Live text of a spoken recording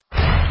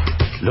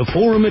The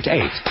Forum at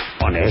 8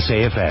 on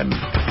SAFM.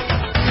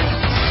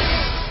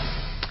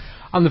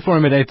 On the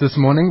Forum at 8 this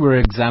morning, we're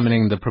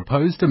examining the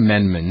proposed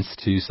amendments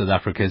to South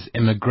Africa's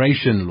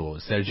immigration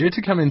laws. They're due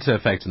to come into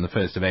effect on the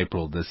 1st of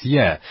April this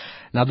year.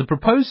 Now, the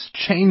proposed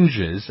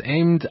changes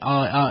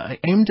are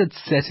aimed at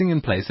setting in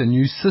place a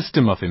new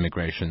system of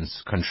immigration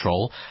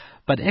control,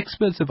 but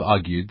experts have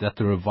argued that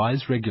the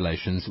revised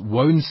regulations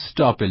won't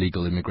stop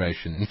illegal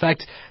immigration. In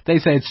fact, they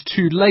say it's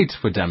too late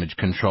for damage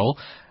control.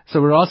 So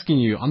we're asking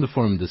you on the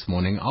forum this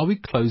morning, are we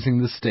closing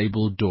the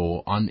stable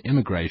door on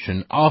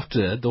immigration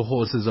after the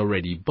horse is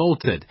already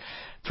bolted?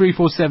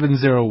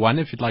 34701,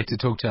 if you'd like to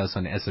talk to us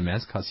on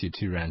SMS, costs you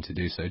R2 to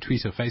do so.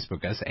 Tweet or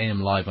Facebook us,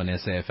 AM Live on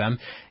SAFM.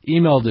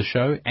 Email the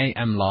show,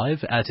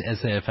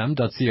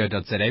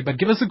 amlive@safm.co.za. But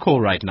give us a call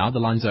right now. The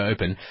lines are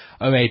open,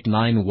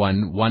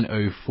 0891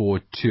 104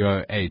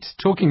 208.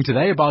 Talking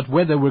today about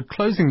whether we're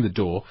closing the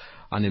door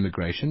on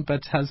immigration,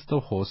 but has the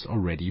horse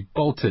already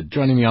bolted?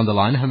 Joining me on the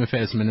line, Home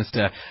Affairs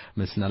Minister,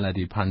 Ms.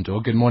 Naledi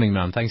Pandor. Good morning,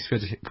 ma'am. Thanks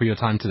for your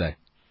time today.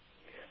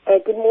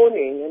 Good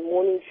morning, and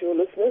morning to your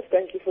listeners.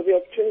 Thank you for the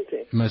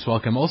opportunity. Most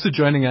welcome. Also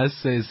joining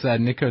us is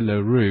Nico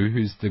Leroux,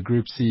 who's the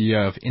Group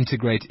CEO of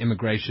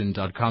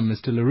IntegrateImmigration.com.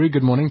 Mr. Leroux,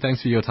 good morning.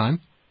 Thanks for your time.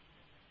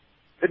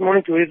 Good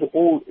morning to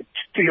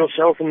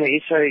yourself and the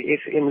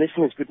SAFM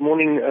listeners. Good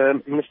morning,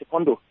 Mr.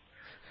 Pandor.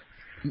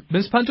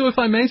 Ms. Pandor, if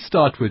I may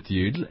start with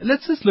you,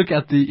 let's just look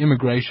at the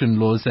immigration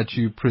laws that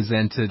you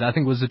presented. I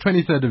think it was the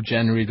 23rd of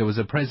January. There was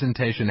a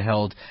presentation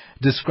held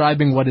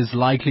describing what is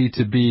likely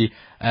to be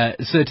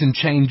certain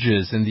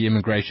changes in the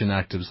Immigration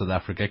Act of South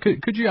Africa.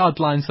 Could you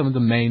outline some of the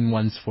main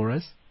ones for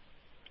us?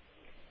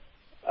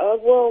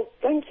 Well,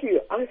 thank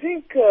you. I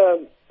think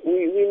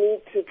we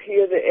need to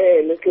clear the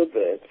air a little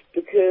bit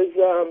because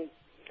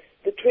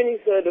the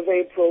 23rd of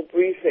April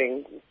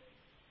briefing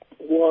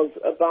was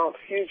about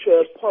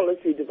future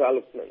policy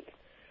development.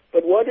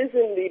 But what is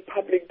in the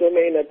public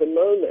domain at the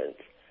moment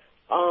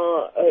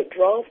are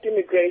draft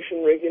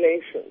immigration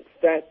regulations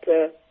that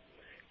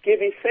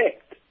give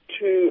effect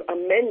to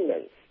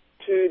amendments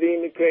to the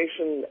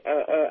Immigration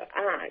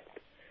Act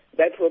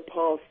that were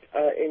passed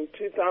in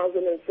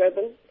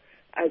 2007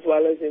 as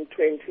well as in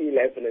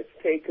 2011. It's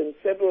taken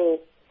several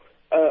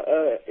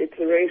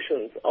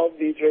iterations of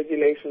these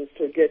regulations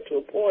to get to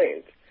a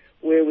point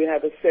where we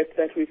have a set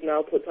that we've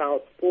now put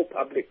out for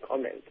public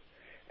comment.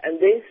 And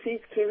they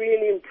seek to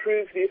really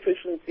improve the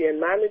efficiency and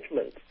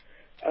management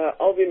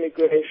of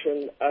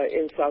immigration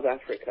in South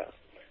Africa.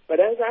 But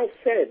as I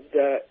said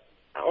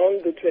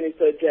on the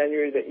 23rd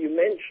January that you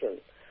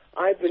mentioned,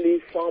 I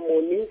believe far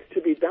more needs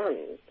to be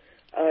done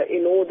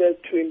in order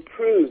to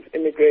improve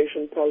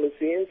immigration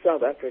policy in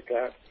South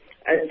Africa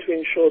and to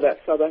ensure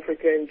that South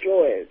Africa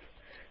enjoys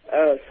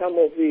some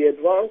of the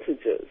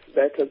advantages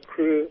that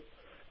accrue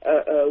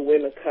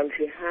when a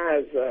country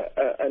has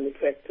an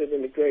effective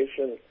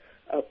immigration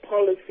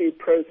policy,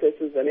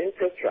 processes and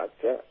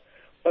infrastructure,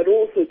 but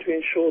also to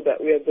ensure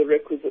that we have the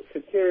requisite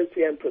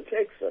security and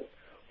protection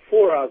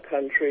for our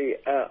country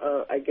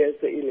against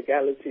the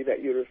illegality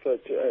that you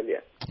referred to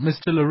earlier.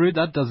 Mr. Leroux,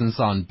 that doesn't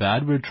sound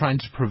bad. We're trying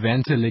to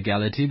prevent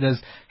illegality.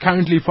 There's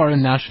currently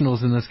foreign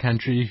nationals in this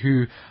country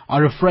who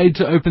are afraid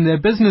to open their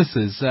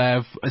businesses.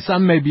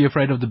 Some may be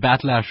afraid of the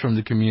backlash from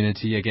the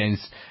community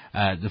against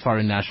the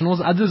foreign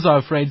nationals. Others are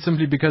afraid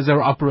simply because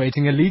they're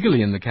operating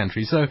illegally in the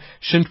country. So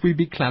shouldn't we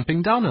be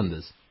clamping down on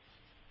this?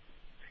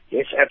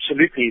 Yes,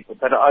 absolutely.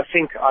 But I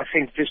think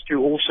just to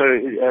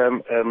also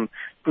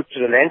put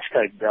the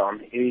landscape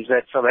down is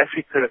that South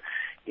Africa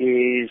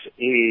is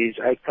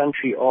a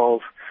country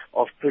of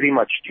pretty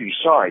much two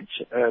sides.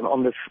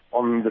 On the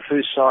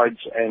first sides,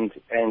 and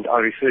I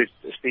referred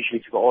especially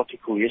to the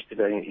article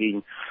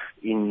yesterday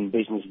in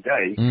Business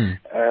Day,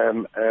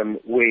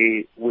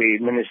 where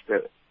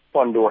Minister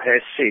Pandor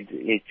has said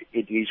it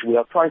is we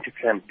are trying to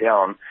clamp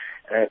down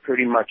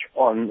pretty much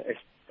on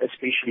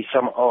especially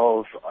some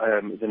of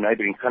the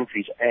neighboring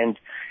countries and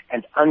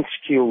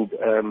unskilled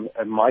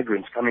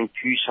migrants coming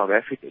to South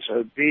Africa.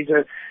 So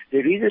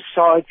there is a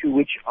side to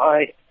which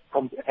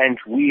and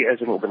we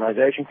as an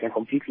organization can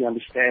completely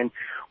understand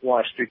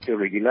why stricter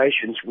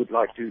regulations would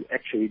like to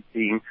actually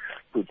be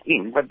put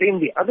in. But then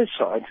the other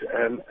side,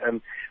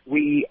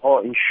 we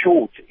are in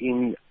short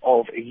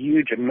of a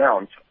huge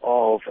amount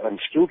of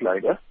skilled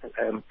labor,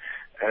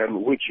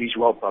 which is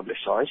well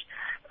publicized.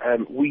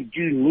 We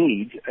do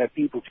need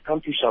people to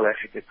come to South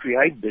Africa,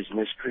 create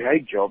business,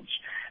 create jobs,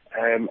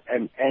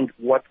 and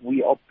what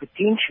we are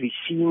potentially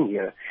seeing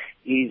here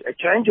is a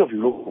change of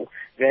law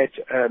that,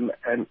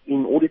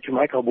 in order to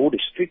make our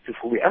borders stricter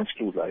for the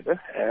unskilled labor,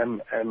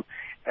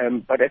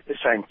 but at the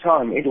same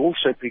time, it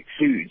also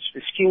precludes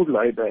the skilled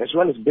labor as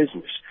well as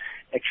business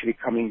actually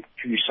coming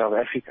to South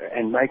Africa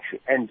and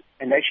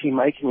actually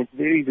making it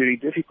very, very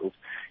difficult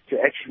to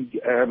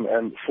actually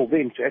for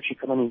them to actually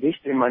come and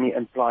invest their money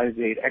and apply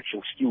their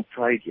actual skilled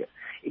trade here.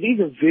 It is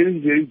a very,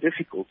 very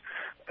difficult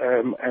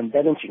and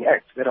balancing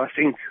act that I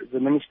think the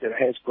minister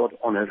has got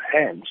on her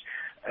hands.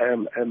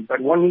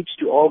 But one needs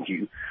to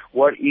argue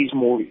what is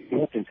more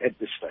important at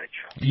this stage.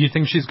 You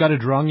think she's got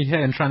it wrong here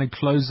in trying to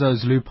close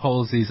those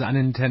loopholes? These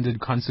unintended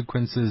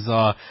consequences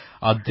are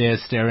there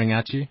staring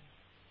at you?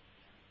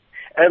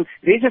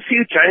 There's a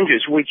few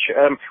changes which,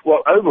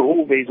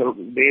 overall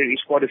there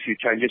is quite a few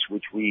changes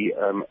which we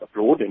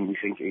applaud and we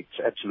think it's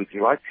absolutely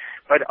right.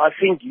 But I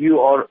think you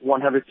are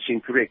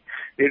 100% correct.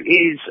 There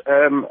is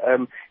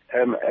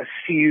a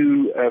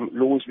few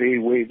laws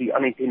there where the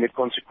unintended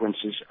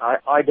consequences,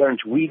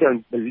 we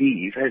don't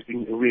believe has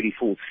been really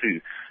thought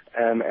through,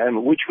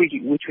 which we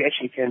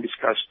actually can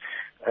discuss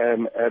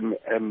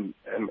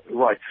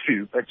right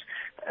through. But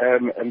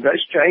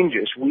those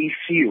changes we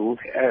feel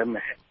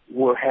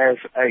will have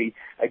a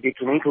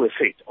detrimental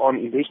effect on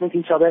investment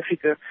in South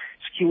Africa,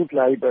 skilled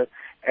labour,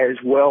 as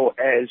well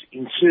as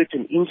in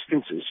certain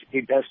instances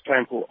it does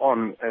trample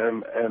on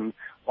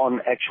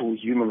actual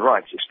human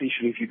rights,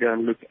 especially if you go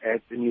and look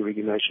at the new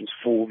regulations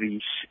for the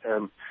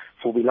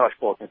life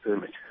partner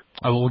permit.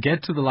 We'll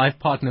get to the life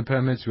partner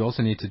permits. We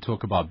also need to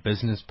talk about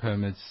business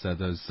permits,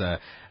 those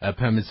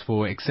permits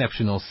for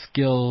exceptional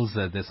skills.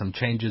 There's some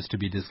changes to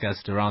be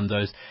discussed around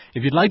those.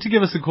 If you'd like to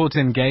give us a call to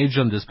engage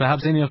on this,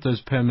 perhaps any of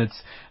those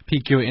permits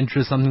pique your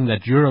interest, something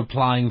that you're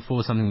applying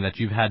for, something that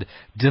you've had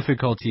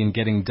difficulty in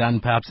getting done.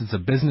 Perhaps it's a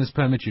business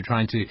permit. You're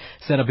trying to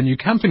set up a new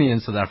company in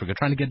South Africa,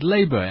 trying to get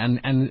labor and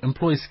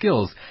employ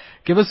skills.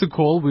 Give us a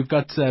call. We've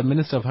got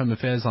Minister of Home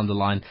Affairs on the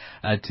line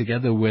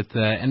together with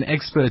an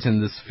expert in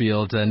this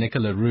field,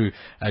 Nicola Roux,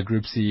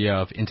 Group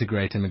CEO of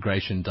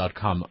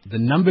IntegrateImmigration.com. The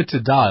number to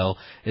dial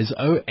is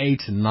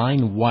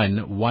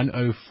 0891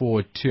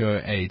 104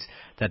 208.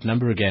 That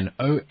number again,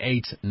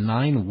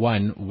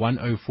 0891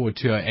 104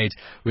 208.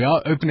 We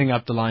are opening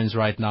up the lines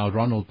right now.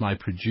 Ronald, my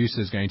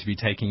producer, is going to be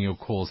taking your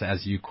calls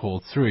as you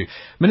call through.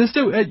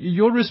 Minister,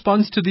 your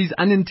response to these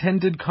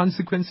unintended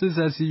consequences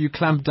as you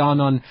clamp down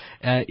on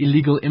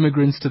illegal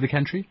immigrants to the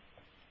country?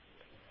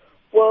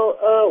 Well,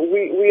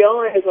 we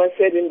are, as I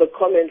said, in the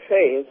comment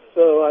phase,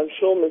 so I'm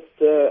sure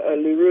Mr.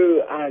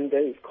 Leroux and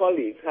his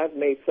colleagues have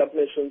made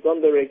submissions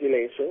on the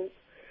regulations.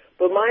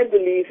 But my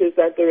belief is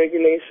that the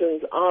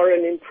regulations are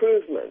an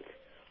improvement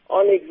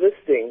on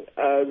existing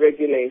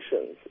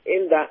regulations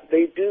in that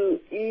they do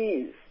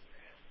ease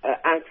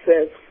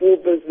access for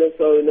business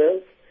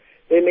owners.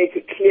 They make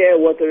it clear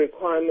what the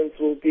requirements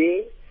will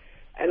be.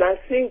 And I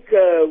think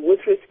with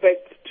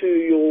respect to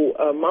your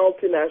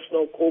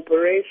multinational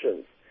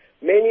corporations,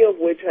 many of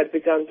which had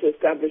begun to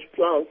establish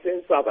plants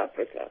in South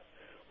Africa,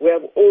 we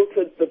have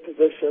altered the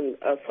position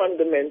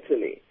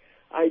fundamentally.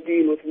 I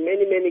deal with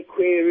many, many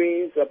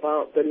queries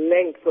about the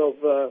length of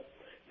the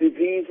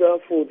visa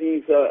for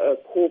these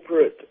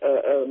corporate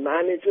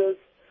managers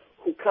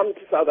who come to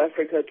South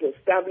Africa to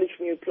establish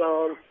new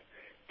plants,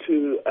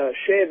 to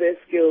share their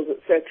skills,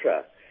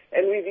 etc.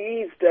 And we've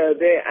eased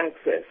their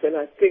access, and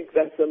I think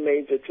that's a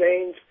major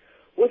change.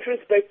 With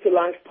respect to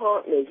life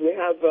partners, we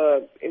have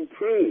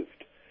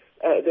improved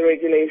the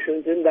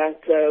regulations in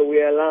that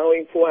we are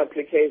allowing for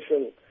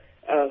application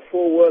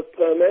for work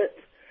permit.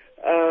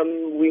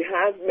 We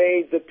have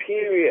made the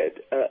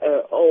period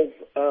of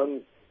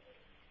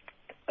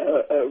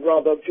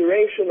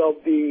duration of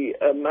the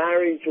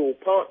marriage or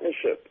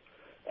partnership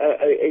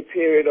a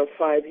period of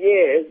 5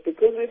 years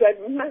because we've had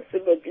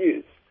massive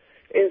abuse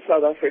in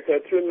South Africa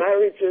through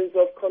marriages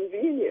of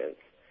convenience,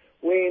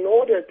 where in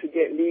order to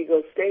get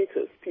legal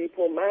status,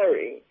 people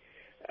marry,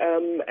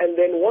 and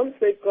then once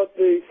they've got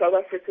the South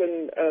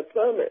African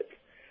permit,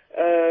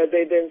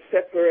 they then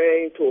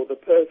separate, or the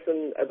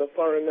person, the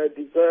foreigner,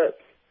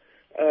 deserts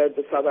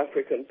the South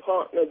African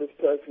partner. This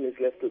person is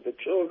left with the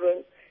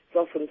children. It's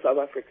often South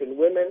African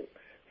women.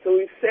 So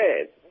we've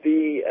said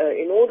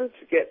in order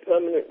to get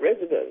permanent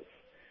residence,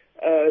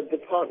 the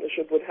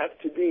partnership would have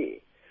to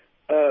be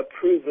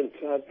proven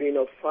to have been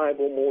of 5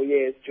 or more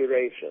years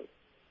duration.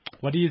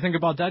 What do you think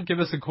about that? Give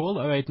us a call,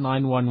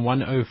 0891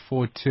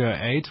 104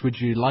 208. Would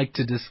you like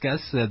to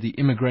discuss the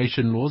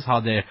immigration laws, how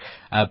they're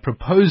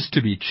proposed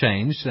to be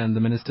changed, and the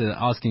Minister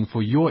asking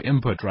for your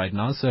input right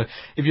now? So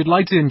if you'd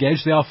like to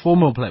engage, there are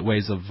formal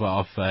ways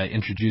of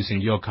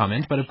introducing your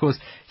comment, but of course,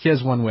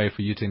 here's one way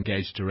for you to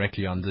engage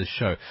directly on this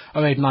show.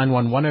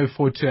 0891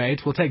 104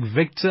 208. We'll take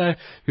Victor,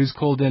 who's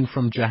called in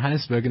from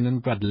Johannesburg, and then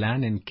we've got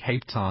Lan in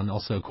Cape Town,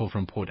 also a call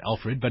from Port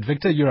Alfred. But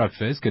Victor, you're up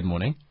first. Good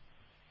morning.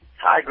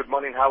 Hi, good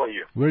morning. How are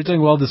you? We're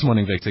doing well this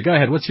morning, Victor. Go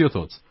ahead. What's your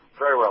thoughts?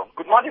 Very well.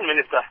 Good morning,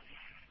 Minister.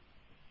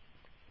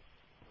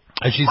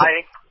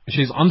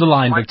 She's on the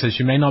line, Victor.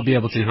 She may not be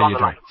able to hear you.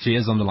 She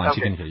is on the line. Okay.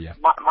 She can hear you.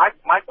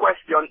 My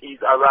question is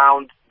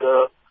around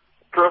the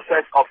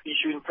process of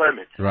issuing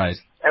permits. Right.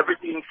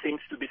 Everything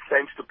seems to be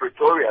sent to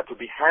Pretoria to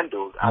be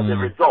handled. As a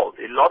result,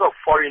 a lot of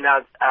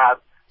foreigners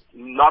are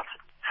not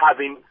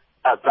having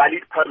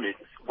valid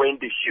permits when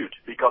they should,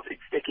 because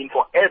it's taking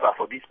forever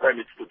for these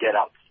permits to get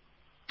out.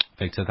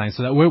 Victor, thanks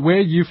for that. Where are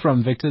you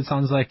from, Victor? It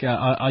sounds like,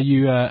 are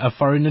you a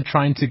foreigner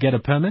trying to get a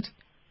permit?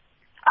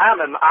 I'm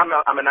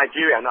a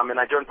Nigerian. I'm a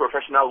Nigerian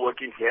professional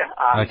working here.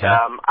 And, okay.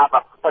 I've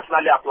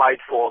personally applied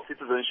for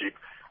citizenship,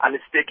 and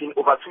it's taking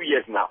over 2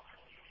 years now.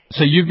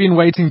 So you've been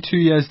waiting 2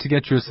 years to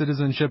get your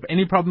citizenship.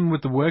 Any problem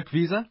with the work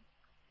visa?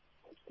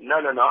 No.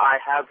 I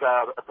have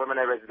a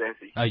permanent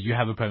residency. You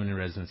have a permanent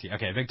residency.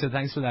 Okay, Victor,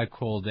 thanks for that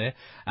call there.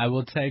 I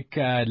will take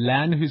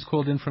Lan, who's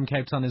called in from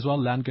Cape Town as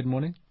well. Lan, good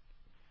morning.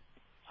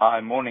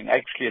 Hi, morning.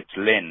 Actually, it's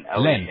Len.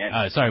 Len.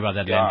 Sorry about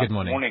that, Len. Good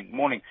morning.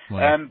 Morning.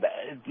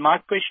 My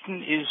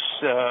question is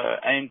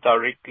aimed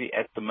directly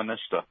at the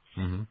Minister.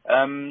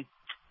 Mm-hmm.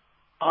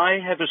 I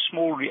have a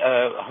small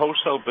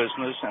wholesale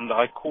business, and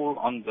I call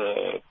on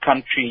the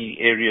country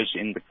areas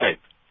in the Cape.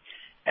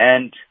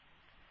 And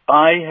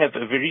I have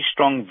a very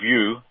strong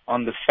view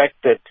on the fact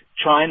that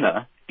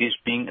China is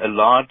being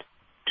allowed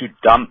to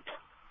dump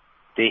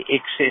their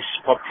excess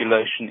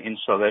population in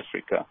South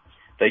Africa.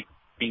 They're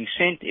being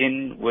sent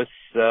in with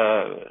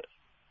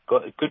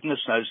goodness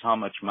knows how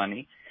much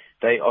money.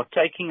 They are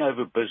taking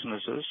over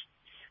businesses.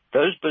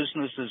 Those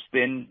businesses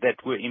then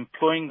that were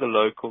employing the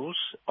locals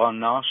are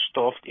now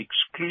staffed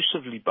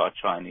exclusively by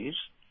Chinese,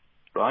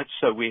 right?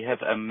 So we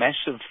have a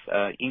massive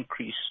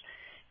increase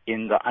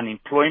in the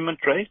unemployment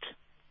rate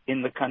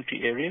in the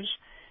country areas.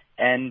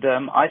 And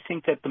I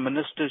think that the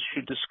ministers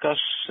should discuss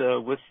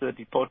with the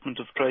Department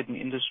of Trade and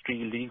Industry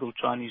illegal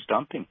Chinese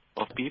dumping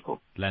of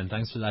people. Len,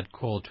 thanks for that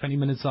call. 20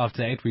 minutes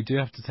after 8, we do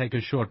have to take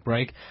a short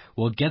break.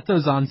 We'll get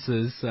those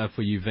answers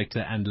for you,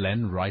 Victor and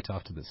Len, right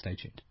after the Stay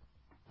tuned.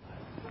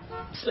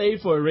 Save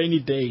for a rainy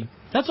day.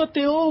 That's what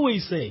they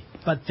always say.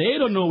 But they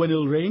don't know when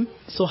it'll rain.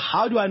 So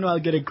how do I know I'll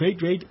get a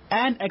great rate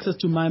and access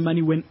to my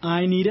money when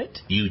I need it?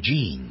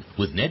 Eugene,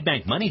 with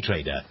Nedbank Money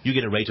Trader, you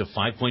get a rate of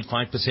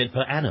 5.5%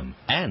 per annum.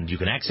 And you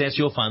can access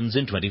your funds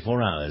in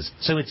 24 hours.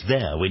 So it's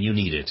there when you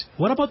need it.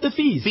 What about the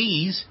fees?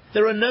 Fees?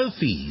 There are no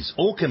fees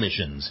or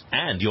commissions.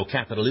 And your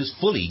capital is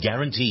fully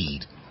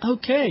guaranteed.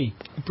 Okay.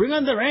 Bring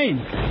on the rain.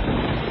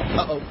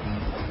 Uh-oh.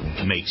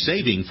 Make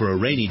saving for a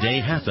rainy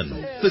day happen.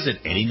 Visit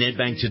any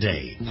Nedbank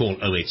today. Call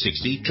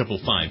 0860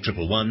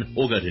 555 111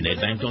 or go to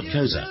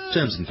nedbank.coza.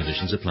 Terms and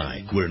conditions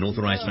apply. We're an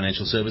authorized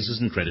financial services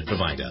and credit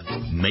provider.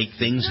 Make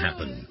things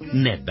happen.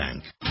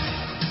 Nedbank.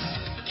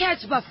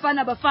 Catch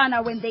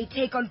Bafana when they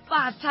take on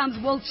 5 times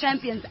world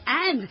champions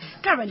and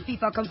current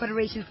FIFA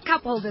Confederations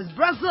Cup holders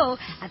Brazil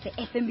at the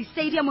FNB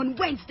Stadium on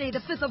Wednesday, the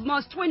 5th of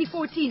March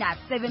 2014 at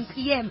 7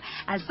 p.m.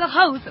 As the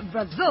host,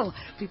 Brazil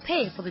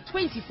prepare for the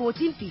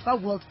 2014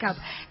 FIFA World Cup.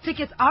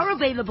 Tickets are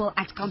available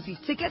at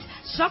CompuTicket,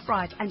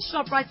 ShopRite and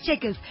ShopRite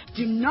Checkers.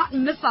 Do not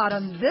miss out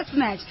on this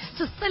match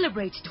to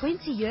celebrate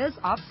 20 years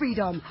of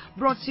freedom.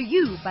 Brought to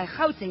you by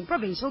Gauteng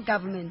Provincial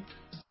Government.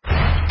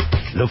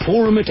 The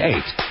Forum at 8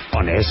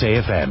 on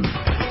SAFM.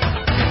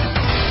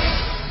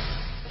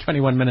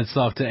 21 minutes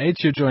after 8,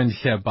 you're joined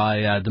here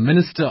by the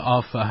Minister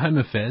of Home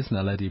Affairs,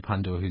 Naledi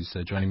Pandor, who's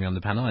joining me on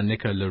the panel, and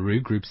Nico Leroux,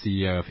 Group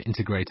CEO of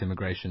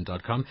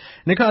IntegrateImmigration.com.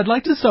 Nico, I'd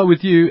like to start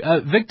with you.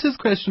 Victor's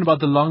question about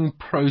the long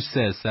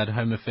process at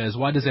Home Affairs.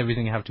 Why does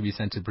everything have to be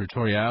sent to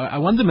Pretoria? I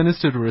want the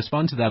Minister to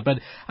respond to that, but,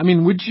 I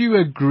mean, would you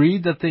agree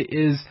that there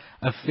is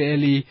a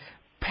fairly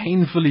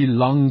painfully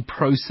long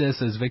process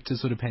as Victor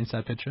sort of paints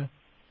that picture?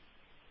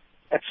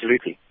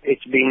 Absolutely.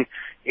 It's been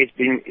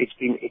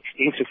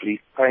extensively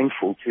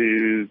painful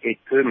to get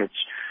permits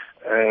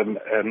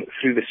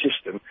through the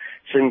system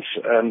since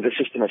the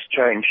system has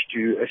changed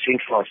to a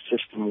centralized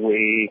system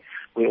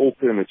where all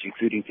permits,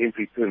 including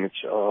temporary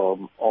permits, are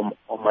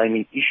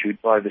mainly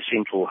issued by the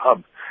central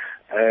hub.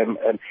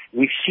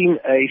 We've seen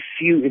a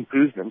few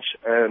improvements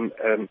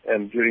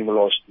during the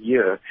last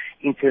year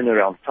in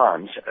turnaround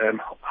times,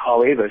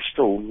 however,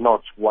 still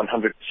not 100%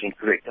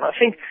 correct.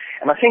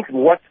 And I think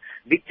what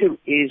Victor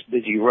is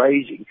busy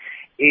raising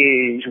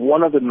is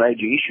one of the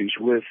major issues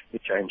with the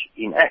change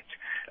in Act.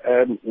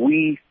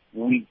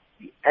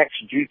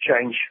 Acts do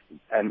change,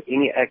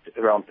 any act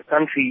around the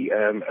country,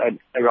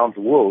 around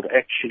the world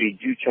actually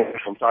do change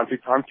from time to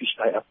time to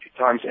stay up to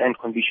times and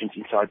conditions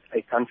inside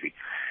a country.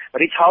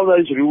 But it's how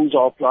those rules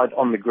are applied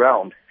on the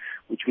ground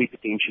which we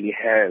potentially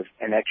have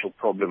an actual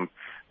problem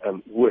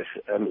with.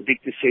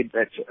 Victor said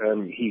that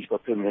he's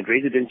got permanent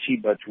residency,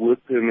 but work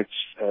permits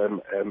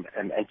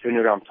and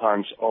turnaround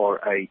times are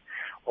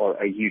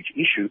a huge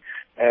issue.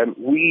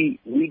 We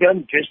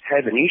don't just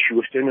have an issue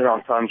with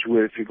turnaround times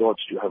with regards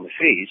to Home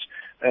Affairs.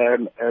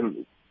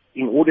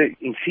 In order,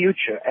 in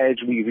future, as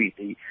we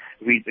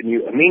read the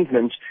new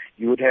amendments,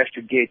 you would have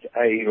to get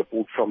a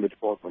report from the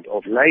Department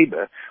of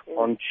Labour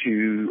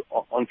onto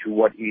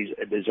what is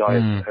a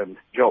desired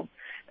job.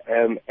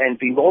 And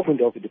the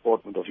involvement of the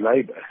Department of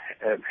Labour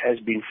has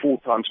been 4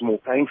 times more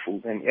painful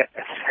than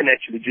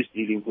actually just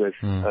dealing with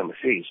Home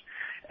Affairs.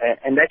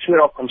 And that's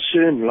where our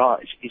concern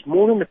lies, is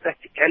more in the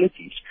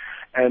practicalities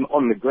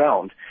on the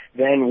ground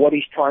than what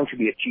is trying to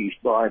be achieved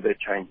by the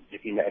change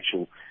in the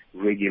actual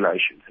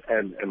regulations.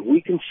 And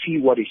we can see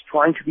what is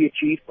trying to be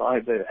achieved by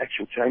the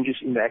actual changes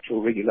in the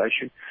actual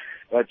regulation,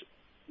 but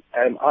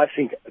I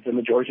think the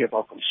majority of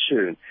our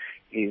concern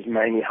is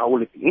mainly how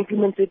will it be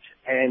implemented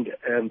and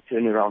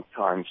turnaround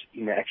times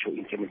in the actual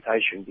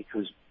implementation,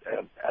 because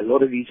a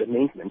lot of these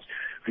amendments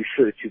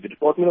refer to the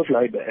Department of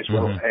Labour as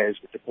well as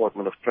the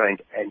Department of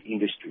Trade and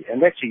Industry,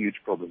 and that's a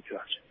huge problem to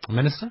us.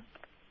 Minister?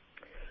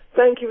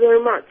 Thank you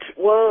very much.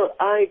 Well,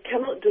 I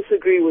cannot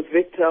disagree with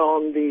Victor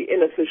on the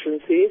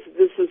inefficiencies.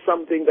 This is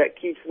something that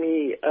keeps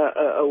me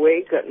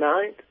awake at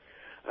night.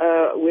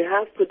 We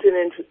have put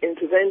in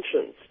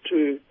interventions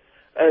to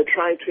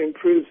try to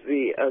improve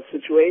the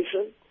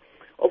situation.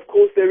 Of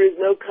course, there is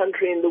no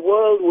country in the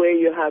world where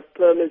you have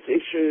permits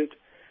issued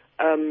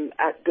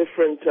at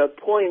different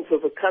points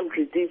of a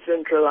country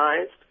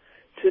decentralized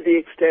to the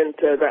extent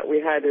that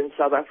we had in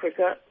South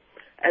Africa.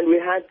 And we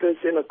had this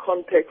in a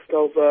context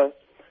of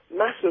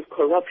massive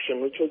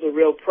corruption, which was a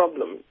real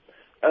problem.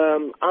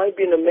 I've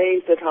been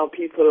amazed at how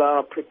people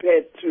are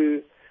prepared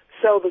to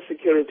sell the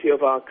security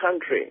of our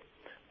country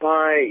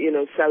by,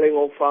 selling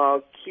off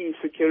our key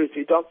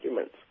security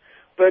documents.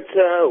 But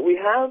we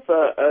have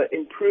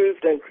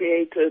improved and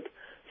created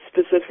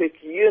specific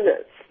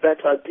units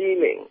that are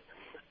dealing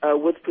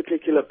with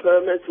particular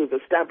permits. We've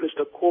established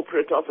a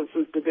corporate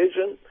officers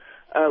division,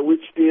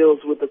 which deals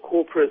with the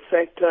corporate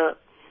sector.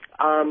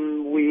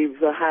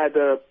 We've had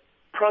a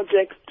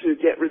project to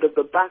get rid of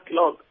the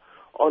backlog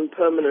on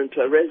permanent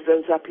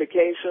residence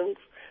applications.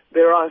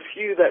 There are a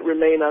few that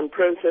remain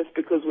unprocessed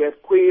because we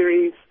have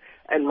queries,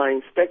 and my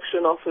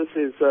inspection office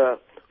is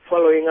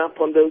following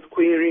up on those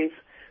queries.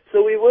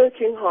 So we're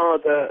working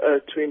hard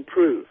to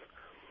improve.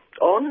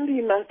 On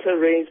the matter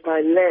raised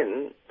by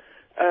Len,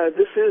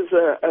 this is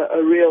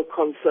a real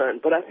concern,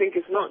 but I think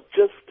it's not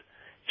just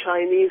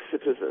Chinese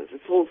citizens.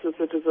 It's also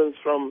citizens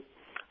from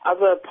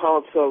other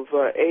parts of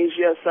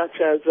Asia,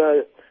 such as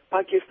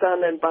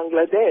Pakistan and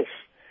Bangladesh.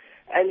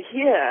 And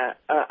here,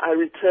 I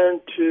return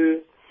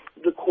to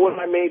the call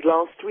I made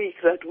last week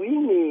that we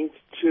need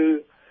to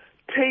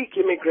take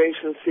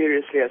immigration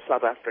seriously as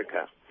South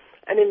Africa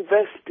and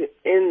invest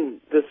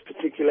in this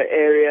particular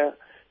area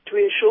to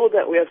ensure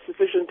that we have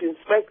sufficient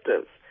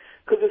inspectors.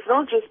 Because it's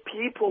not just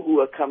people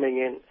who are coming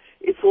in,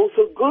 it's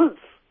also goods.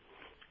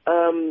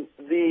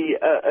 The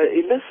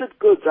illicit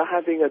goods are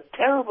having a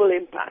terrible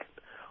impact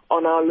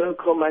on our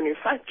local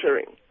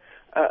manufacturing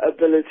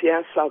ability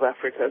as South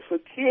Africa. So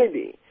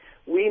clearly,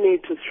 we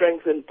need to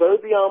strengthen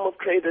both the arm of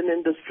trade and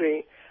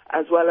industry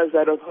as well as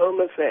that of home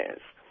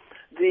affairs.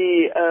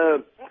 The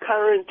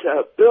current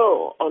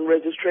bill on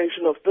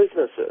registration of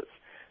businesses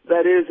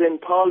that is in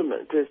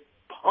Parliament is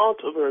part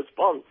of a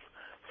response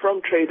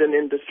from trade and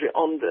industry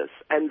on this.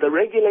 And the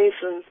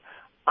regulations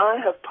I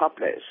have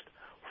published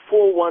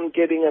for one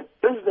getting a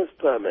business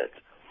permit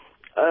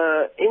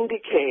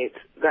indicate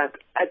that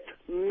at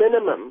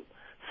minimum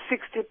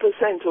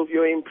 60% of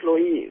your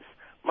employees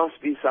must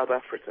be South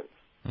Africans.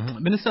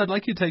 Mm-hmm. Minister, I'd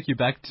like to take you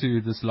back to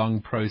this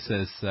long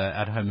process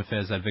at Home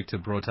Affairs that Victor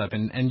brought up,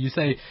 and you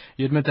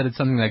admit that it's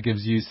something that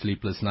gives you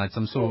sleepless nights.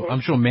 I'm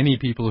sure many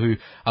people who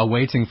are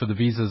waiting for the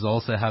visas are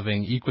also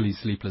having equally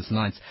sleepless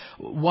nights.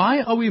 Why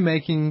are we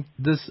making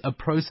this a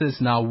process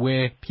now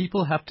where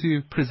people have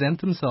to present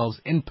themselves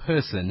in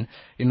person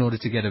in order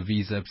to get a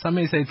visa? Some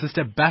may say it's a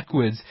step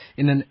backwards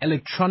in an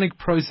electronic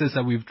process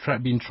that we've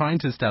been trying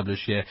to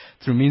establish here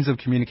through means of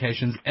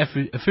communications,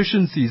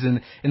 efficiencies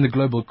in the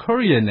global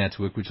courier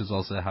network, which is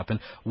also happen.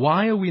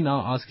 Why are we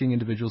now asking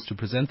individuals to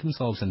present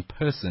themselves in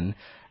person,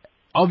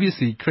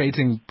 obviously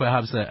creating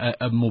perhaps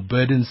a more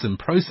burdensome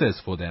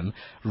process for them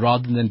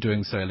rather than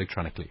doing so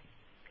electronically?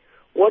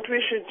 What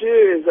we should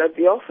do is that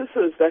the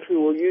officers that we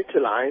will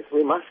utilize,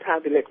 we must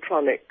have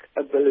electronic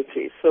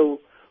ability. So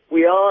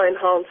we are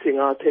enhancing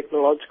our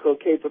technological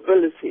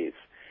capabilities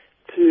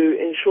to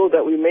ensure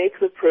that we make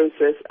the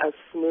process as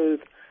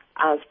smooth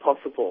as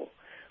possible.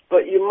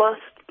 But you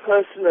must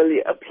personally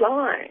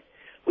apply.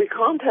 We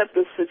can't have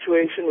this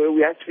situation where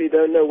we actually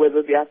don't know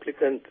whether the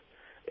applicant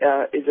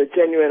is a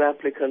genuine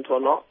applicant or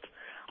not.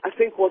 I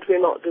think what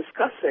we're not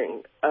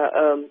discussing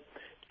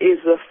is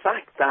the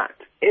fact that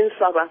in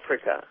South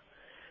Africa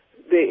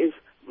there is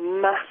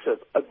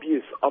massive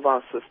abuse of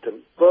our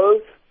system,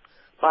 both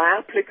by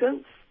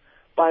applicants,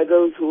 by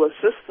those who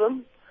assist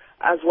them,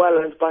 as well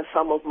as by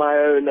some of my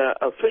own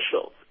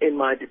officials in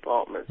my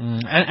department.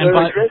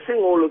 We're addressing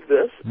all of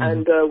this,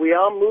 and we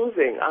are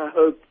moving, I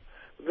hope,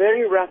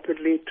 very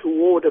rapidly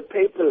toward a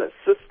paperless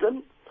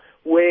system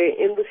where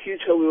in the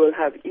future we will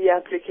have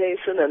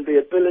e-application and the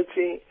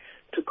ability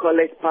to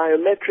collect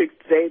biometric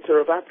data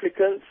of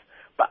applicants.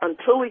 But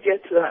until we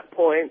get to that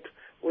point,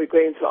 we're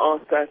going to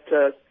ask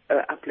that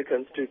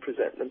applicants to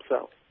present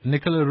themselves.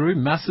 Nicola Roux,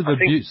 massive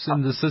abuse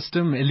in the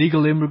system.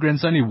 Illegal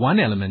immigrants, only one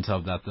element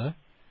of that, though.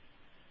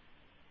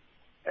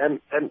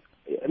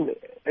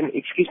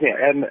 Excuse me,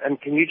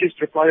 can you just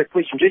reply to that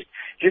question?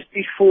 Just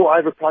before I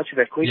reply to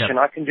that question,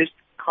 I can just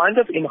kind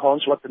of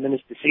enhance what the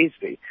Minister says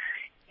there,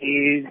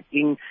 is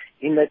in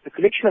that the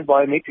collection of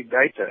biometric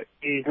data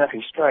is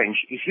nothing strange.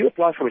 If you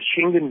apply for a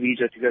Schengen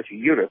visa to go to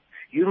Europe,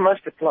 you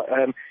must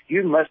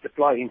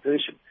apply in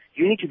person.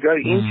 You need to go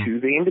into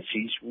the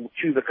embassies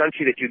to the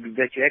country that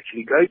you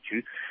actually go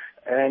to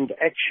and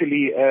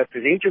actually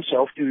present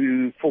yourself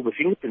for the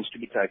fingerprints to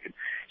be taken.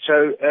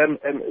 So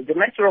the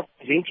matter of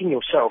presenting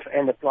yourself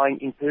and applying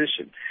in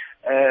person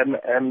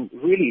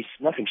really is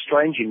nothing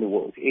strange in the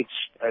world. It's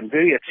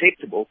very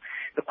acceptable.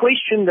 The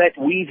question that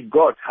we've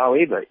got,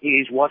 however,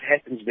 is what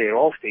happens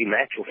thereafter in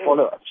actual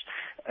follow-ups.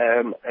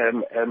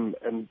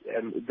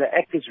 the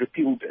Act has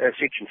repealed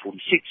Section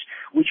 46,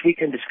 which we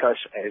can discuss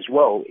as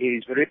well,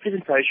 is the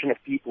representation of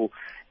people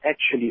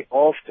actually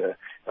after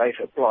they've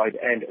applied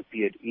and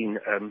appeared in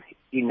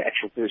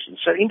actual person.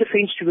 So in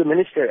defense to the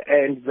Minister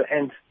and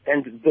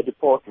the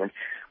Department,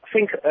 I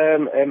think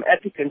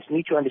applicants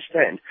need to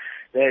understand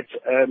that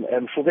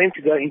for them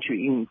to go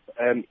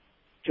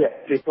to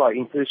apply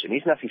in person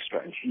is nothing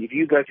strange. If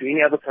you go to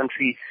any other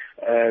country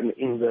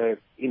in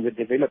the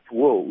developed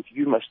world,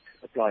 you must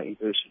apply in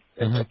person.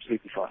 That's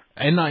absolutely fine.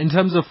 And in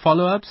terms of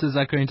follow-ups, is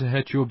that going to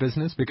hurt your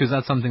business? Because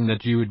that's something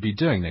that you would be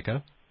doing,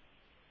 Nico.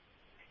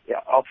 Yeah,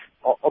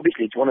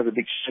 obviously it's one of the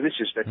big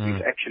services that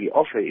we actually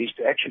offer is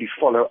to actually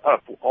follow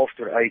up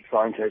after a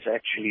client has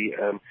actually.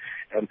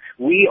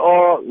 We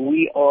are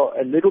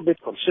a little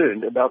bit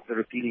concerned about the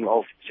repealing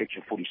of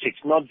Section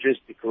 46, not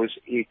just because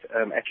it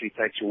actually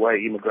takes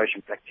away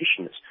immigration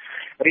practitioners,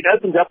 but it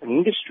opens up an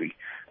industry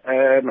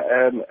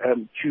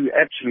to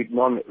absolute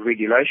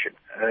non-regulation,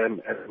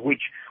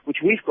 which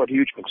we've got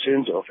huge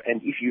concerns of.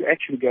 And if you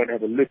actually go and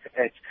have a look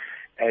at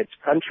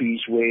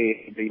countries where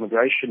the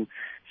immigration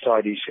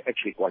side is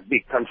actually quite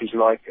big, countries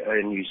like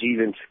New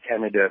Zealand,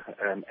 Canada,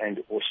 and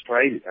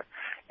Australia,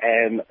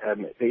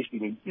 there's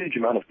been a huge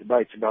amount of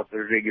debates about the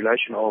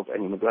regulation of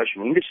an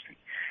immigration industry.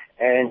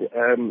 And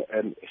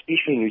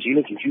especially in New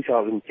Zealand in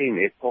 2010,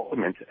 their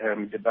parliament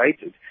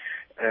debated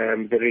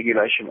the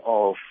regulation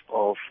of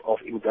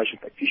immigration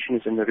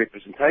practitioners and the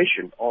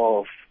representation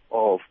of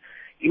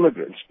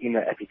immigrants in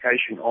the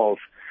application of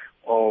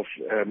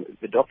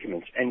the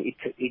documents, and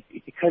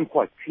it became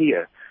quite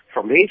clear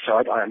from their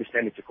side. I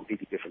understand it's a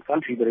completely different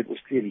country, but it was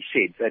clearly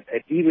said that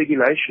a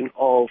deregulation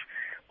of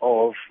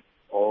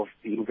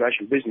the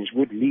immigration business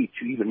would lead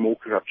to even more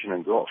corruption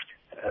and graft.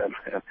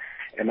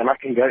 And then I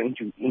can go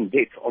into in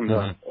depth on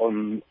the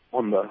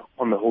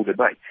whole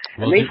debate.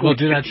 We'll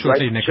do that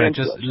shortly, Nico.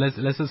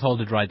 Let's just hold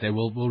it right there.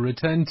 We'll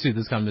return to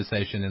this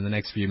conversation in the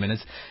next few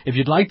minutes. If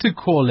you'd like to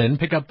call in,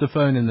 pick up the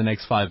phone in the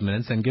next 5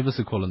 minutes and give us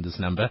a call on this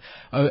number,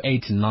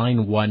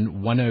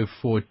 0891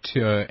 104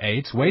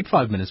 208. Wait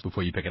 5 minutes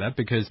before you pick it up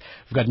because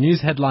we've got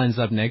news headlines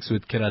up next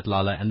with Kirat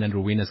Lala, and then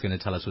Rowena's going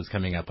to tell us what's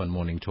coming up on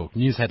Morning Talk.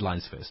 News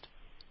headlines first.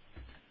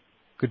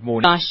 Good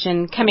morning.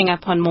 Darshan, coming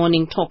up on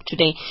Morning Talk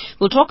today,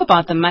 we'll talk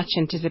about the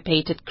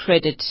much-anticipated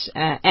credit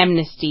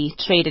amnesty.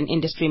 Trade and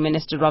Industry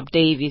Minister Rob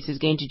Davies is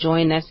going to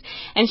join us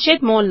and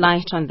shed more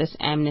light on this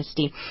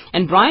amnesty.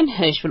 And Brian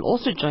Hirsch will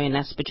also join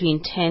us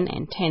between 10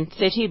 and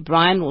 10:30.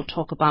 Brian will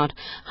talk about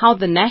how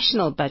the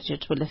national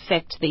budget will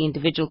affect the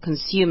individual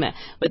consumer,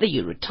 whether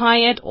you're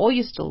retired or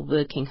you're still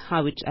working,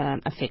 how it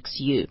affects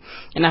you.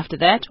 And after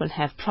that, we'll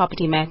have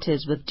Property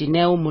Matters with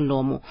Dineo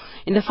Mulomo.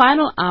 In the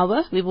final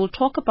hour, we will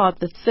talk about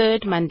the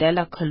third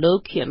Mandela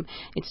Colloquium.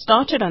 It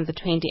started on the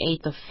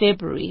 28th of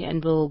February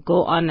and will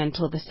go on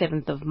until the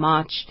 7th of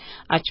March.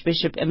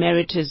 Archbishop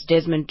Emeritus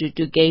Desmond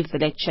Tutu gave the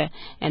lecture,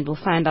 and we'll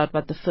find out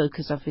what the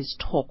focus of his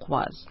talk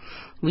was.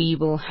 We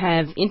will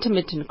have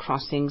intermittent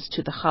crossings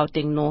to the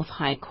Gauteng North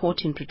High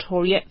Court in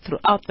Pretoria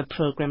throughout the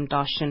program,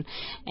 Darshan,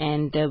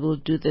 and we'll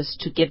do this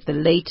to get the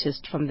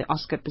latest from the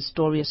Oscar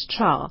Pistorius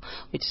trial,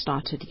 which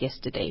started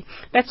yesterday.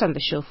 That's on the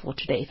show for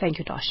today. Thank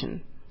you,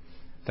 Darshan.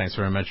 Thanks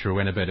very much,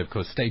 Rowena. But of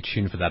course, stay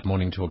tuned for that.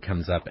 Morning Talk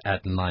comes up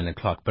at 9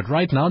 o'clock. But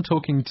right now,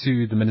 talking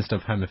to the Minister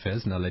of Home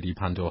Affairs, Naledi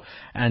Pandor,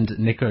 and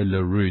Nico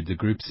Leroux, the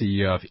Group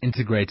CEO of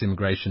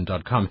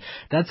IntegrateImmigration.com.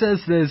 That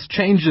says there's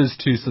changes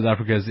to South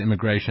Africa's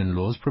immigration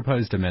laws,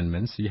 proposed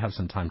amendments. You have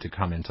some time to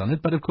comment on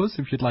it. But of course,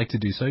 if you'd like to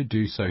do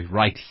so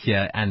right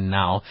here and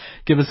now.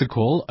 Give us a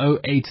call,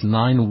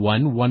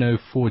 0891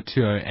 104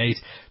 208,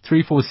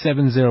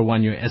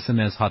 34701, your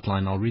SMS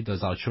hotline. I'll read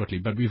those out shortly.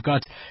 But we've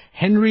got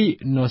Henry,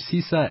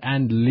 Nosisa,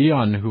 and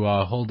Leon who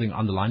are holding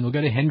on the line. We'll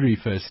go to Henry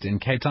first in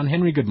Cape Town.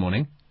 Henry, good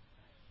morning.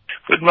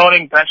 Good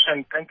morning,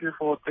 Darshan. Thank you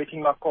for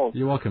taking my call.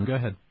 You're welcome. Go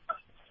ahead.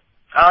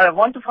 I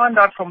want to find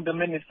out from the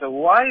Minister,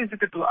 why is it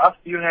that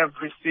after you have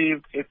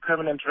received a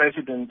permanent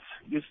residence,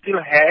 you still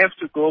have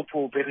to go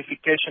for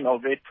verification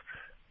of it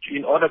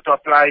in order to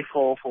apply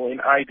for an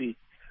ID?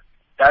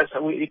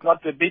 It's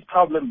not a big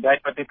problem,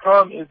 but the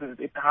problem is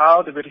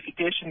how the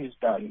verification is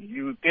done.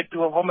 You get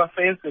to a Home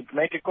Affairs, they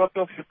make a copy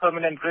of your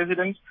permanent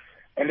residence,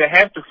 and they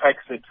have to fax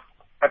it.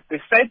 But the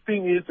sad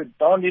thing is they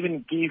don't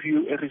even give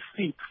you a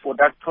receipt for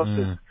that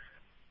process.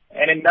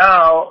 And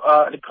now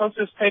the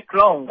process takes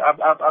long.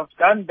 I've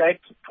done that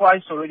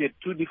twice already at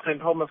two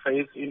different Home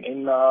Affairs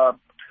in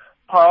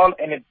Paarl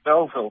and at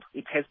Bellville.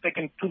 It has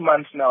taken 2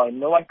 months now, and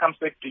no one comes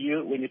back to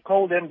you. When you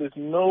call them, there's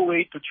no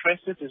way to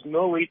trace it. There's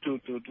no way to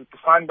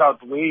find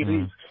out where it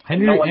is.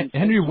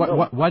 Henry,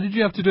 why did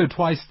you have to do it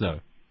twice, though?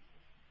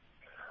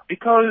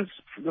 Because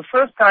the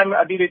first time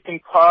I did it in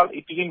Paarl,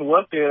 it didn't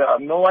work.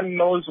 No one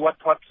knows what's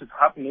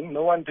happening.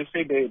 No one, they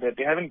say that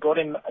they haven't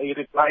gotten a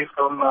reply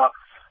from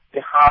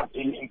the hub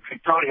in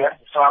Pretoria.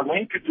 So I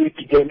went to do it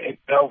again at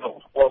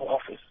Bellville Home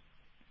Office.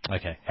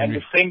 Okay. And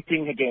the same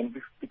thing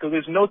again, because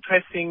there's no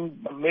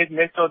tracing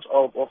methods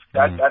of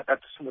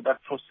that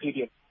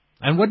procedure.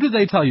 And what did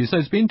they tell you? So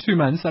it's been 2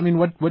 months. I mean,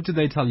 what did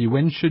they tell you?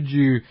 When should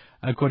you,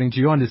 according to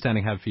your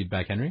understanding, have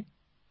feedback, Henry?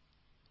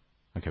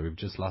 Okay, we've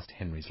just lost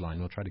Henry's line.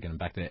 We'll try to get him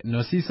back there.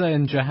 Nosisa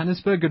in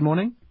Johannesburg, good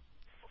morning.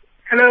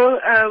 Hello,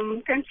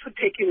 thanks for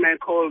taking my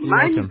call. You're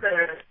welcome.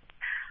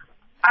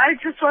 I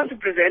just want to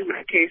present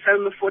my case.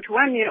 I'm a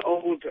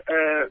 41-year-old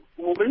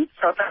woman,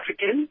 South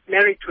African,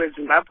 married to a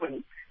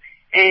Zimbabwean,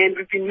 and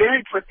we've been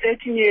married for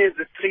 13 years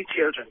with 3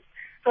 children.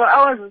 So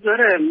ours is not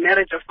a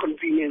marriage of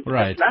convenience.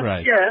 Right, but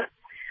last year,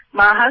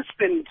 my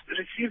husband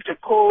received a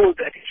call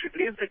that he should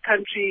leave the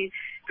country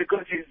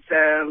because his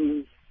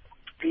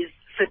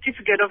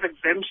certificate of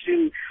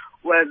exemption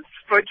was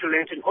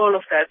fraudulent and all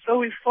of that. So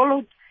we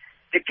followed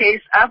the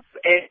case up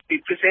and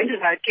we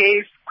presented our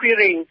case,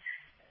 querying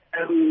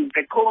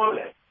the call.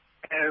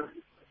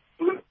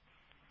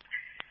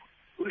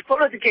 We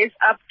followed the case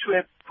up to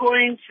a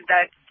point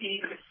that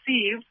he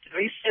received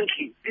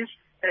recently.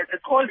 The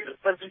call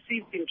was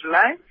received in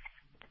July,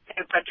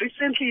 but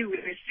recently we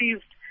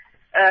received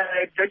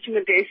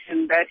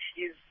documentation that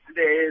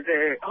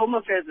the Home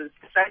Affairs has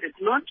decided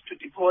not to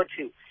deport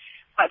him.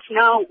 But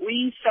now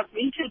we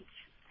submitted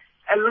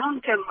a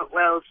long-term,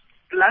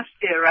 last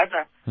year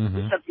rather,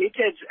 we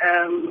submitted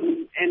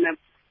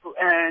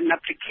an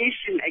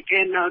application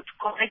again now to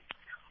correct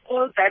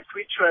all that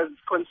which was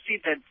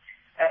considered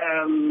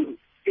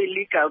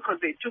illegal because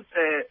they took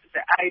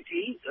the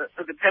ID,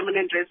 the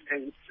permanent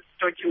residence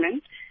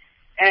document,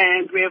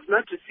 and we have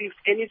not received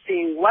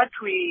anything.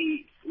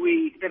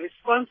 The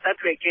response that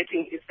we're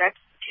getting is that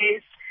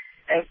case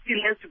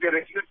still has to be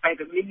reviewed by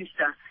the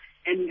minister.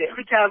 And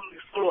every time we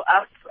follow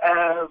up,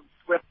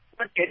 we're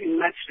not getting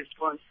much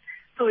response.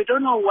 So we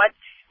don't know what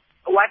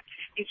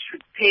it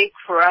should take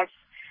for us,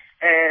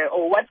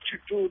 or what to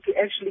do to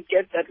actually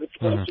get that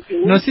response.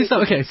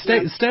 Nosisa, okay,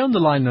 stay on the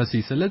line,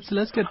 Nosisa.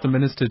 Let's get the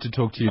minister to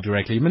talk to you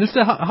directly.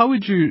 Minister, how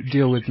would you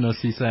deal with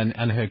Nosisa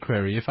and her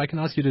query? If I can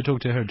ask you to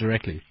talk to her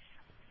directly.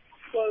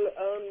 Well,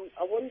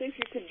 I wonder if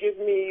you could give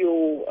me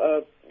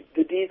your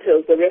the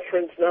details, the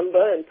reference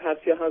number, and perhaps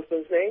your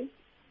husband's name.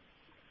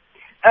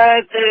 My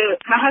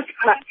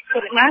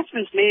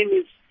husband's name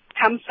is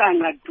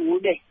Thamsanqa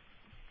Dube,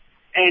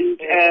 and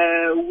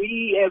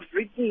we have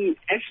written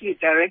actually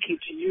directly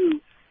to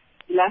you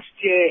last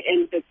year,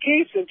 and the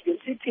case has been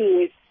sitting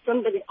with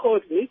somebody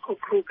called Nico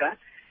Kruger,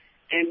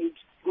 and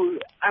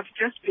I've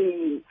just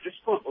been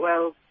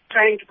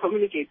trying to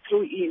communicate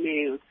through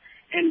email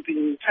and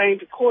been trying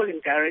to call him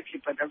directly,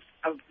 but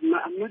I'm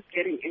not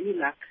getting any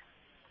luck.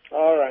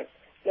 All right.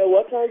 Now,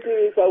 what I'll do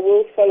is I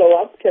will follow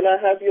up. Can I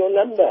have your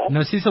number?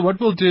 Nosisa, what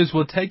we'll do is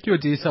we'll take your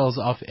details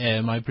off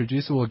air. My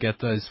producer will get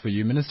those for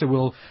you. Minister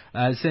will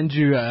send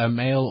you a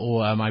mail,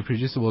 or my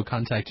producer will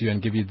contact you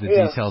and give you the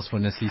details for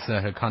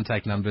Nosisa, her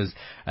contact numbers,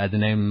 the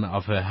name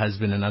of her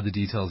husband, and other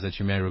details that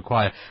you may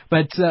require.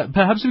 But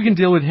perhaps we can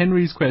deal with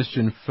Henry's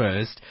question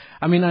first.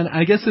 I mean,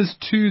 I guess there's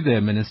 2 there,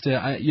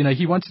 Minister.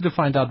 He wanted to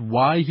find out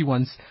why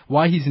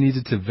he's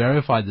needed to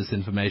verify this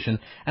information.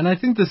 And I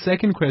think the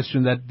second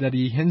question that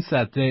he hints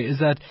at there is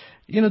that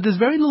there's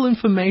very little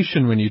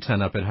information when you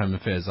turn up at Home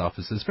Affairs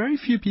offices. Very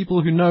few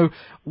people who know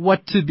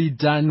what to be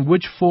done,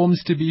 which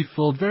forms to be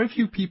filled. Very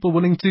few people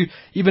willing to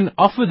even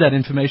offer that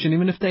information,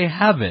 even if they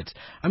have it.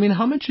 I mean,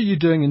 how much are you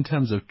doing in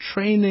terms of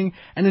training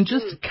and in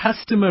just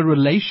customer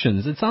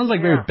relations? It sounds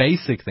like very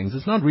basic things.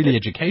 It's not really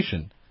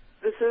education.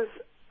 This is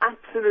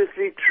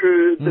absolutely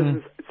true.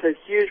 It's a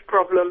huge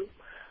problem.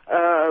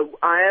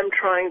 I am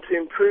trying to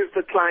improve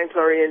the client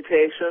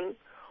orientation.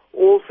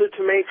 Also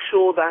to make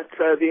sure that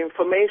the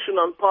information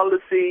on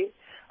policy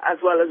as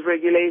well as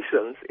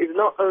regulations is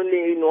not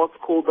only in what's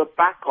called the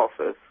back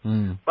office,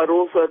 but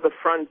also at the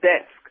front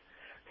desk.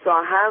 So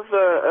I have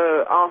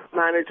asked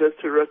managers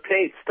to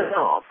rotate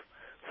staff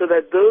so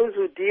that those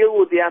who deal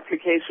with the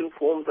application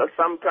forms are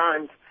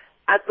sometimes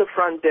at the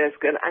front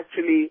desk and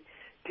actually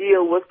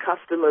deal with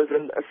customers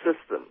and assist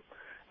them.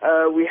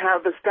 We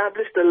have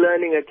established a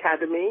learning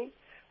academy,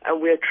 and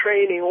we're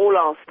training all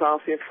our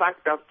staff. In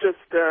fact, I've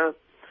just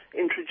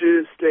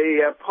introduced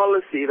a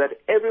policy that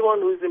everyone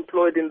who's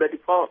employed in the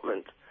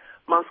department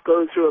must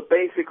go through a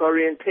basic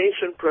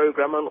orientation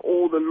program on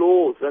all the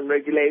laws and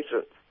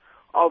regulations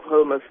of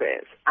Home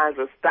Affairs as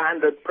a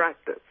standard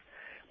practice.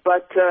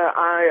 But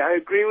I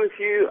agree with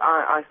you.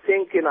 I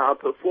think in our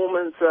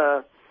performance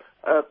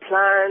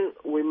plan,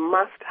 we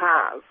must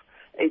have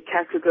a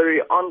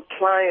category on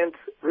client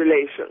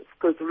relations,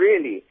 because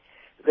really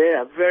they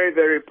are very,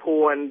 very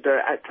poor, and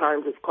at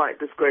times it's quite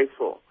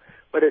disgraceful.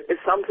 But it is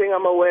something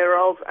I'm aware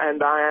of,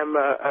 and I am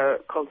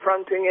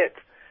confronting it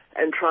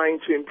and trying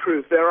to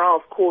improve. There are,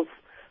 of course,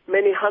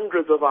 many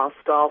hundreds of our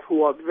staff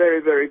who are very,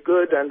 very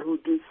good and who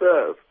do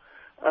serve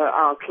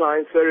our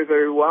clients very,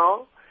 very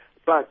well.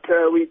 But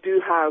we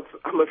do have,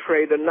 I'm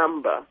afraid, a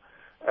number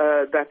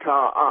that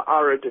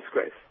are a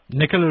disgrace.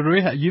 Nicola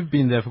Rui, you've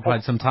been there for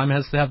quite some time.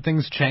 Have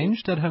things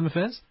changed at Home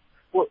Affairs?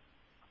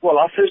 Well,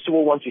 I first of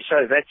all want to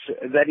say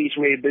that is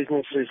where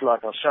businesses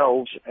like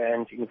ourselves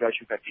and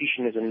immigration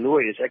practitioners and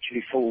lawyers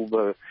actually fill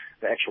the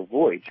actual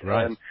void.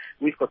 Right.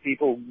 We've got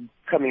people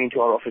coming into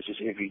our offices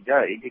every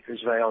day because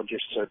they are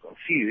just so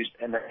confused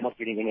and they're not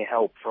getting any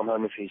help from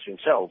Home Affairs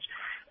themselves.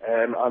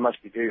 I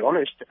must be very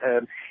honest,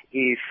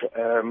 if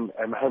Home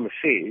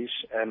Affairs,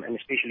 and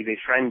especially their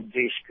front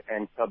desk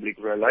and public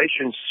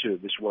relations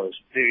service was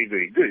very,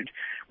 very good,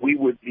 we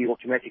would be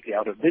automatically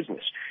out of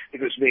business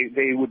because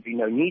there would be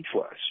no need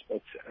for us.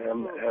 But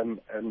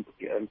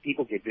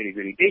people get very,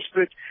 very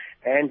desperate,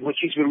 and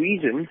which is the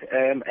reason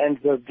and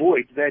the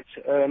void that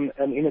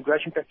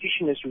immigration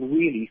practitioners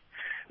really,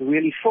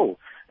 really fill.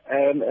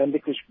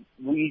 Because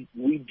we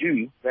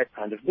do that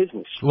kind of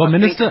business. Well,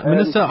 Minister,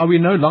 are we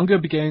no longer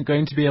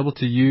going to be able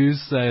to use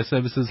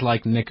services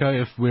like Nico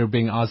if we're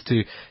being asked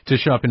to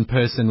show up in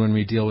person when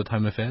we deal with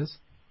Home Affairs?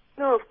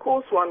 No, of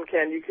course one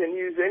can. You can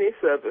use any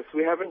service.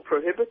 We haven't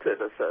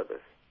prohibited a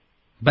service.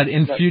 But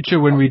in future,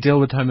 when we deal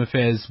with Home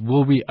Affairs,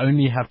 will we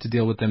only have to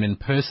deal with them in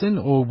person,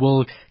 or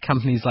will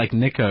companies like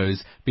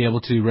Nico's be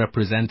able to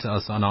represent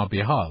us on our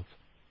behalf?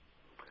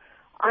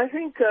 I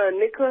think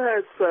NICO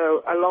has,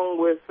 along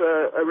with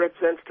a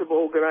representative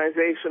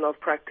organization of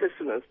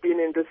practitioners, been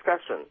in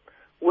discussion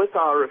with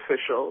our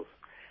officials,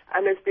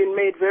 and it's been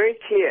made very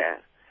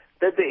clear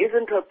that there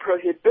isn't a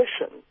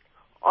prohibition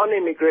on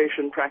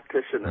immigration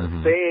practitioners.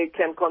 Mm-hmm. They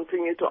can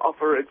continue to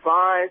offer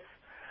advice.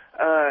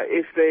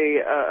 If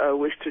they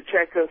wish to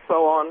check and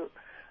so on,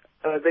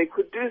 they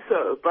could do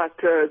so. But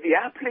the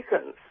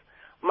applicants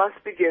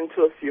must begin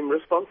to assume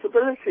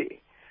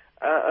responsibility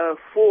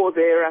for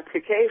their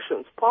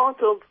applications. Part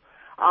of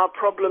our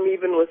problem,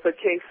 even with a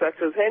case such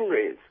as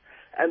Henry's,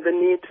 and the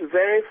need to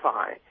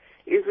verify,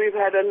 is we've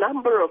had a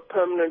number of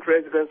permanent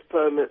residence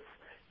permits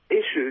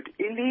issued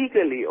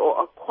illegally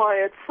or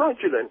acquired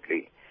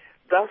fraudulently,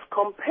 thus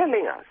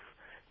compelling us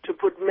to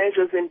put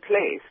measures in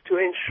place to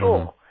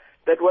ensure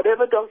that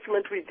whatever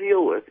document we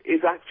deal with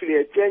is actually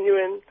a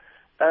genuine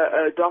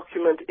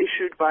document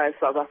issued by a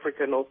South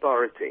African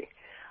authority.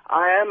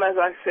 I am, as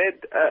I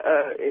said,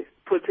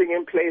 putting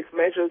in place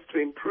measures to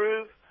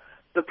improve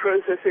the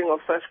processing of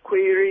such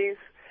queries.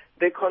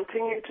 There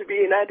continue to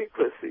be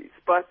inadequacies,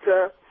 but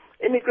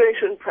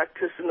immigration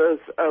practitioners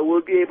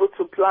will be able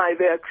to ply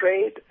their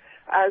trade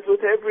as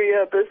with every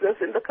business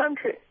in the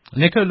country.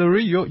 Nico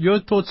Lourie, your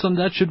thoughts on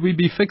that? Should we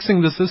be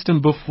fixing the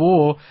system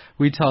before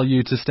we tell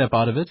you to step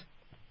out of it?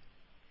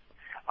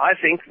 I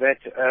think that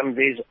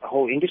there's a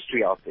whole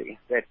industry out there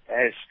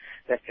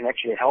that can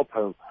actually help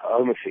Home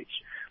Affairs.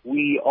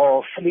 We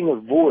are filling a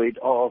void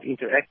of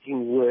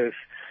interacting with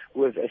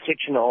a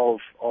section of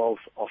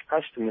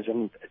customers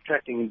and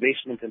attracting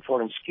investment and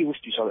foreign skills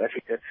to South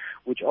Africa,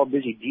 which are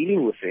busy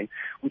dealing with them,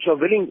 which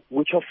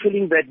are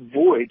filling that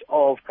void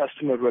of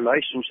customer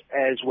relations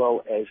as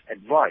well as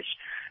advice.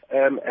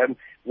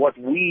 What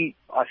we,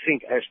 I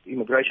think, as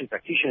immigration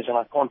practitioners, and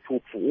I can't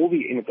talk for all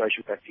the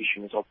immigration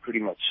practitioners, are pretty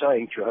much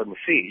saying to Home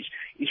Affairs,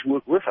 is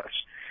work with us.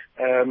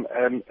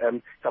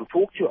 Come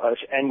talk to us,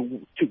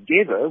 and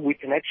together we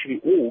can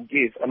actually all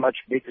give a much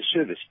better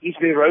service. Is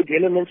there rogue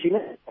elements in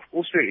it? Of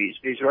course there is.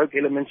 There's rogue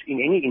elements in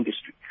any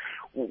industry.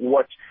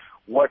 What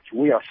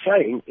we are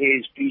saying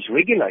is please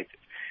regulate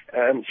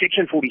it.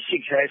 Section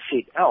 46 has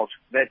set out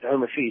that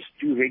Home Affairs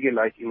do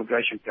regulate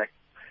immigration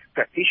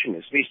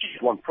practitioners. There's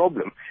just one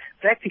problem.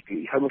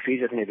 Practically, Home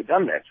Affairs has never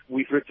done that.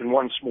 We've written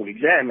one small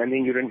exam, and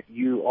then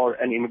you are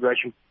an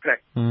immigration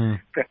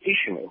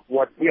practitioner.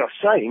 What we are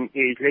saying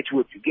is let's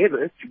work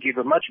together to give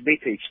a much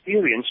better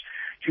experience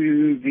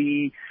to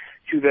the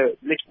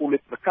let's call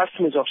it the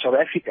customers of South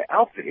Africa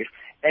out there,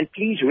 and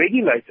please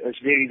regulate us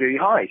very, very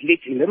high.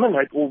 Let's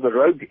eliminate all the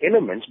rogue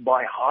elements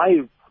by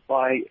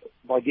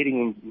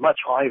getting much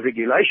higher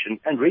regulation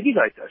and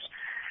regulate us.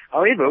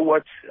 However,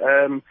 what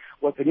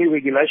the new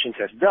regulations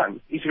has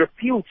done is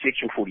repealed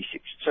Section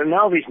 46. So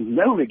now there's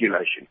no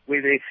regulation.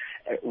 Where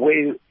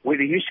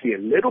there used to be a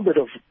little bit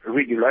of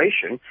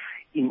regulation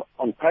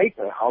on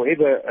paper,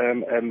 however,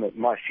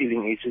 my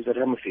feeling is that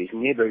Home Affairs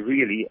never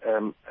really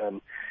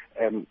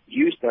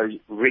used those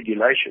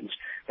regulations.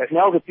 They've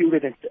now repealed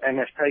it and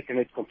have taken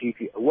it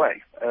completely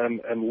away.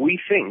 We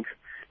think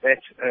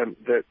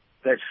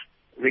that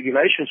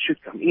regulations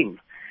should come in,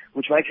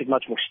 which makes it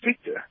much more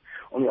stricter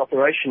on the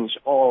operations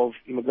of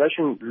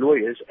immigration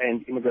lawyers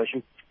and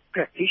immigration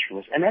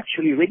practitioners, and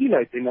actually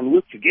regulate them and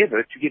work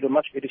together to give a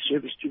much better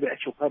service to the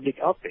actual public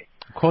out there.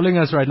 Calling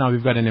us right now,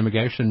 we've got an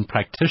immigration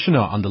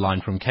practitioner on the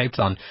line from Cape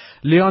Town.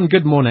 Leon,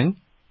 good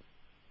morning.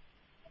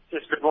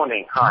 Yes, good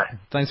morning. Hi.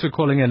 Thanks for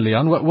calling in,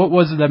 Leon. What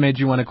was it that made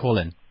you want to call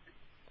in?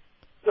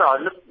 Yeah,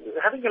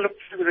 having a look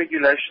through the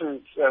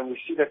regulations, we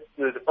see that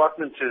the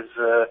department is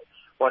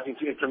wanting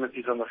to implement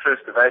these on the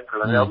 1st of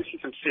April, and there are obviously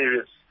some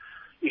serious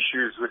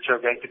issues which are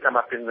going to come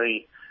up in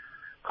the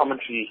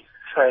commentary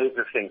phase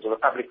of things, or the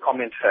public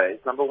comment phase.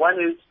 Number one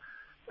is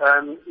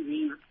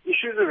the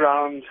issues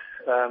around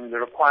the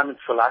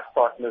requirements for life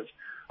partners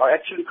are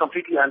actually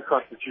completely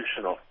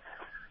unconstitutional.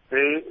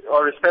 There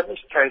are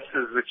established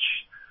cases which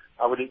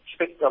I would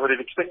have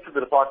expected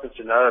the department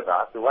to know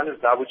about. The one is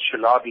Dawood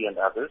Shalabi and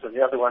others, and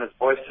the other one is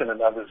Boyson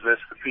and others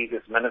versus the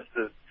previous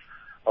ministers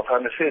of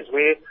Home Affairs,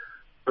 where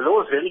the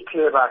law is very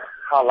clear about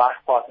how life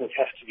partners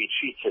have to be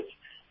treated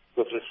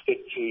with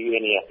respect to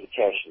any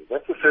application.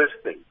 That's the first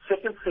thing.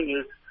 Second thing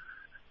is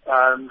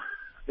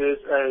there's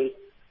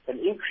an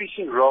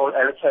increasing role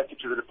allocated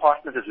to the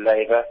Department of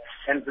Labour,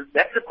 and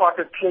that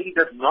department clearly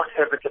does not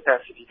have the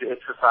capacity to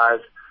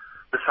exercise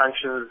the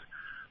functions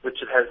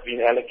which it has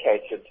been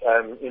allocated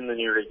in the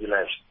new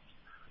regulations.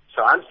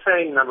 So I'm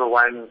saying, number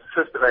one,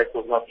 1st of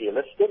April is not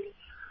realistic,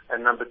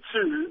 and number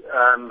two,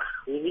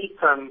 we need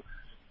some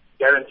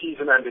guarantees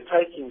and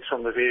undertakings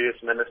from the various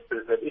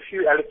ministers that if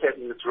you're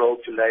allocating this role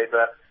to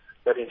Labour,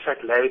 that in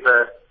fact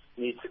Labour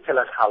needs to tell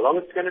us how long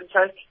it's going to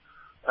take,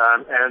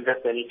 and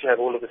that they need to have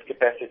all of this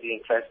capacity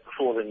in place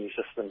before the new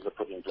systems are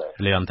put in place.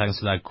 Leon, thanks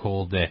for that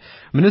call there.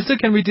 Minister,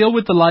 can we deal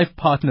with the life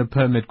partner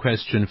permit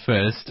question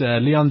first?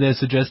 Leon, they're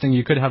suggesting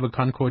you could have a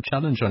Concord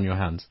challenge on your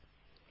hands.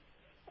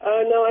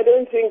 No, I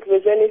don't think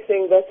there's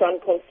anything that's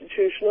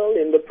unconstitutional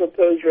in the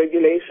proposed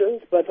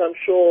regulations, but I'm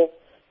sure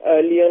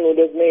Leon would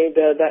have made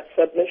that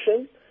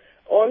submission.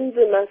 On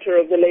the matter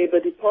of the Labour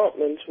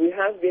Department, we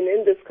have been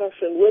in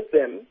discussion with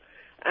them,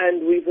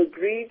 and we've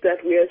agreed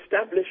that we are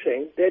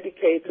establishing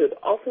dedicated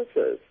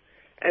officers,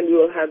 and we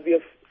will have the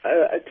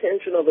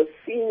attention of a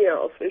senior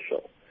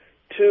official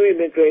to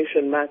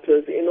immigration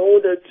matters in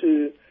order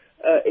to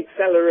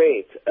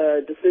accelerate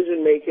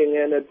decision-making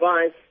and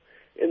advice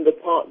in the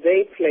part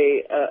they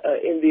play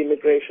in the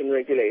immigration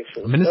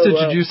regulations. Minister,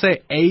 did you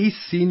say a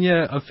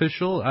senior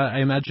official? I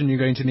imagine you're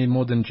going to need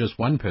more than just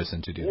one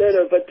person to do this.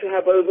 No, but to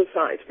have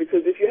oversight,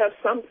 because if you have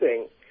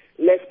something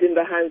left in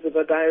the hands of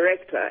a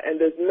director and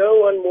there's no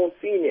one more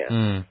senior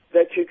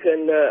that you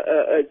can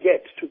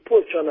get to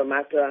push on a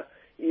matter,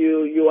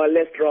 you are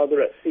left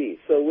rather at sea.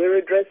 So we're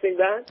addressing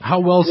that. How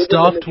well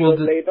staffed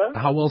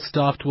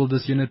will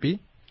this unit be?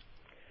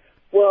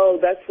 Well,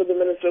 that's for the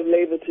Minister of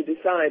Labour to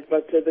decide,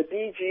 but the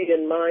DG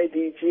and my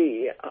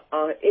DG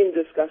are in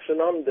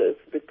discussion on this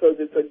because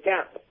it's a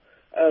gap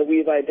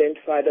we've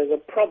identified as a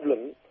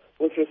problem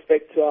with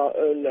respect to our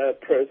own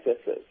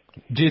processes.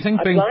 Do you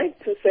think I'd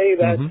like to say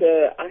that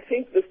I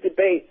think this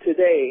debate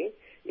today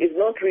is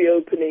not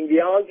reopening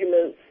the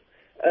arguments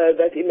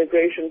that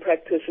immigration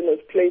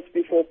practitioners placed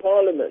before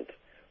Parliament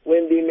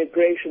when the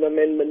Immigration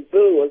Amendment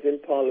Bill was in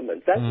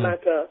Parliament. That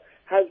matter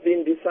has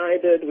been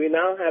decided. We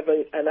now have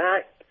an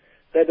act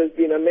that has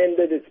been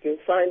amended, it's been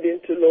signed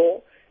into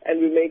law, and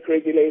we make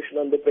regulation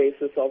on the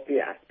basis of the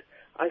act.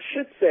 I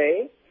should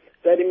say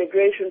that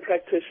immigration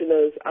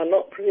practitioners are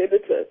not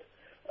prohibited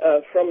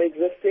from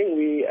existing.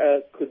 We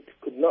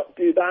could not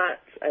do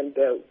that and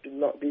do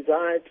not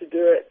desire to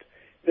do it.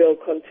 They'll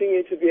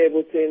continue to be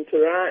able to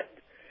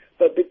interact,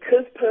 but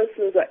because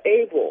persons are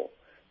able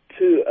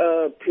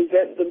to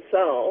present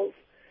themselves,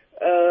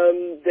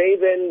 they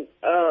then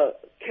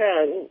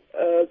can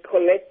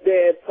collect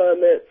their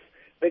permits.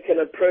 They can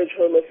approach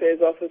Home Affairs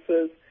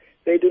officers.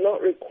 They do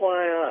not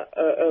require,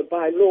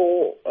 by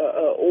law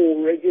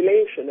or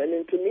regulation, an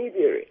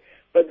intermediary.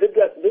 But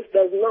this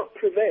does not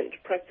prevent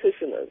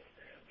practitioners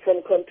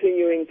from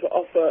continuing to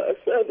offer a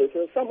service.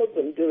 And some of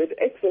them do it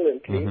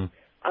excellently.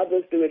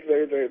 Others do it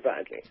very, very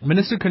badly.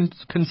 Minister,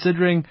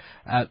 considering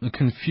the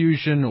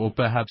confusion or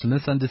perhaps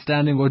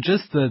misunderstanding or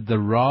just the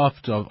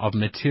raft of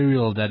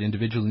material that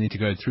individuals need to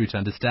go through to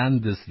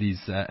understand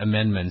these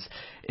amendments,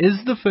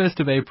 is the 1st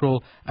of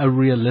April a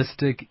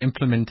realistic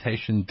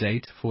implementation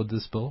date for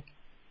this bill?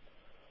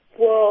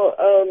 Well,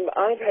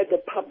 I've had the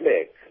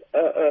public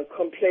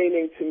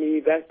complaining to me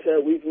that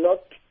we've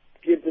not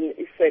given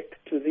effect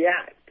to the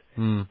Act.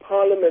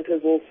 Parliament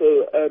has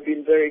also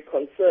been very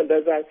concerned.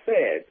 As I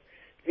said,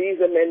 these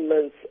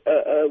amendments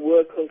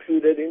were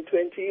concluded in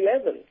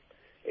 2011.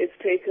 It's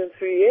taken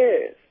 3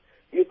 years.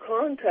 You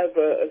can't have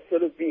a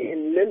sort of be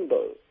in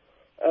limbo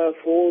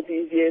for all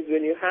these years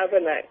when you have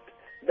an act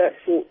that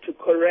sought to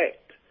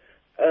correct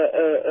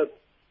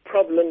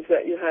problems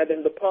that you had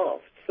in the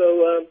past.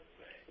 So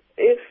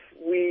if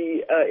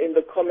we, in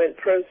the comment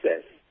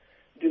process,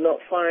 do not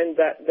find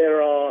that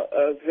there are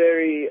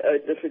very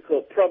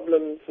difficult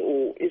problems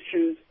or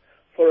issues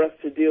for us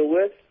to deal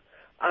with,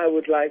 I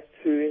would like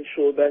to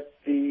ensure that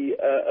the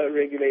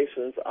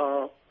regulations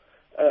are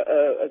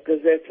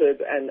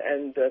gazetted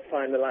and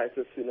finalized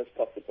as soon as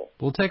possible.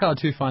 We'll take our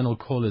 2 final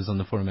callers on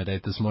the Forum at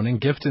 8 this morning.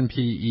 Gift in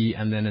PE,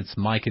 and then it's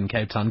Mike in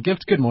Cape Town.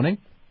 Gift, good morning.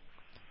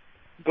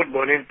 Good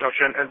morning,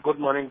 Dr. and good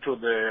morning to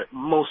the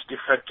most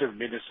effective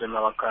minister in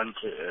our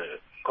country,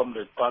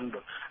 Comrade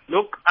Pandor.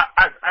 Look,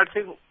 I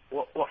think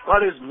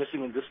what is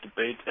missing in this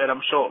debate, and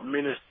I'm sure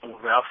Minister will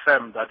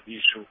reaffirm that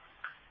issue,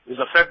 is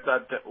the fact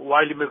that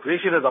while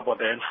immigration is about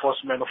the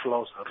enforcement of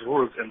laws,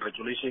 rules, and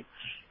regulations,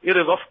 it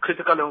is of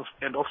critical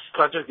and of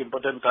strategic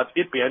importance that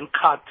it be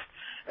cut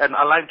and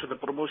aligned to the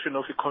promotion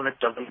of economic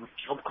development,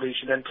 job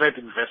creation, and trade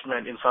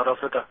investment in South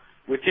Africa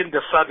within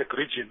the SADC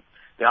region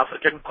the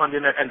African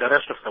continent, and the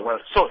rest of the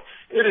world. So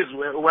it is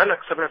well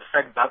accepted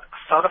fact that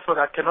South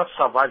Africa cannot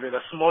survive in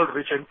a small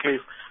rich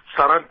enclave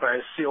surrounded by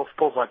a sea of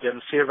poverty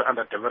and severe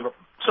underdevelopment.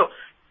 So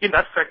in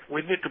that fact,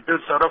 we need to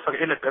build South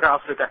Africa in a better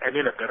Africa and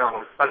in a better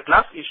world. But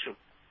last issue,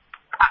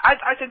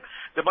 I think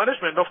the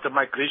management of the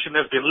migration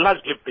has been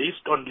largely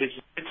based on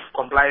legislative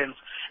compliance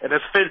and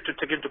has failed to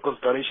take into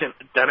consideration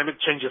dynamic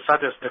changes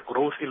such as the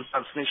growth in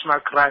transnational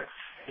crime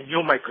and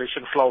new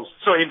migration flows.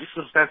 So in this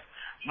instance,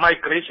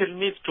 migration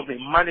needs to be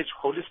managed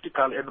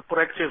holistically and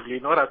proactively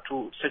in order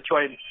to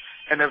secure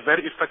in a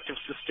very effective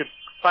system.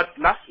 But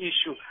last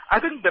issue,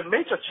 I think the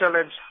major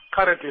challenge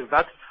currently is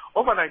that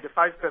over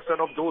 95%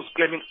 of those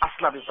claiming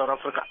asylum in South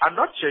Africa are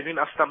not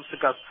genuine asylum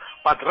seekers,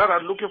 but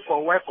rather looking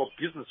for work or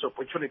business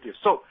opportunities.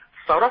 So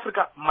South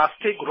Africa must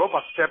take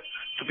robust steps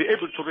to be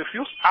able to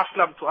refuse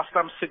asylum to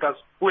asylum seekers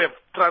who have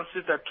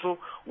transited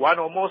through one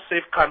or more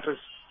safe countries.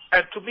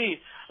 And to me,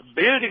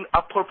 building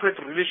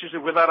appropriate relationships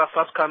with other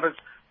such countries,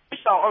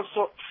 which are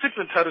also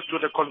signatories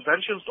to the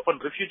conventions on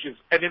refugees,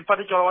 and in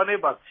particular our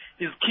neighbors,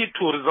 is key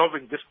to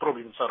resolving this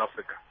problem in South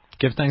Africa.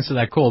 Give thanks for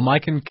that call.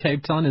 Mike in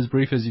Cape Town, as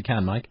brief as you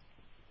can, Mike.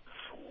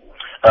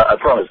 I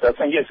promise.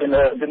 Yes, and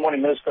good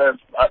morning, Minister.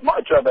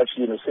 My job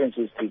actually, in a sense,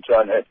 is to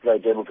try and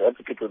play devil's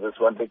advocate with this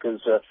one,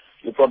 because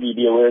you'll probably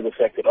be aware of the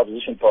fact that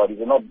opposition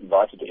parties are not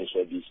invited to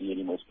SABC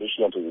anymore,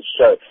 especially onto this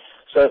show.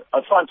 So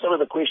I find some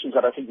of the questions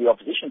that I think the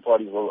opposition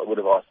parties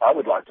would have asked, I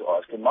would like to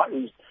ask. And my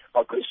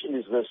question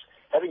is this: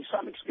 having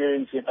some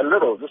experience in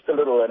just a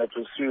little, and it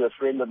was through a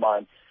friend of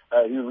mine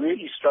who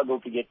really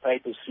struggled to get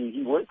papers through.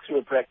 He worked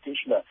through a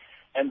practitioner,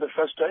 and the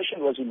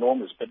frustration was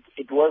enormous. But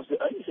it was the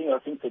only thing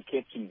I think that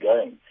kept him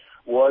going,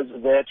 was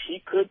that he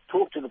could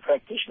talk to the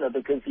practitioner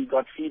because he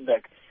got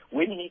feedback.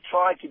 When he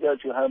tried to go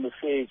to Home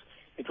Affairs,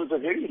 it was a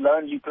very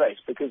lonely place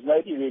because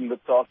nobody really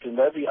looked after him,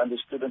 nobody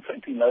understood, and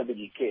frankly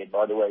nobody cared.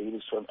 By the way, he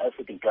was from an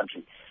African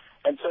country.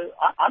 And so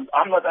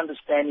I'm not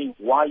understanding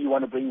why you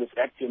want to bring this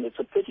act in. It's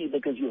a pity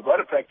because you've got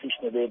a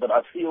practitioner there, but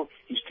I feel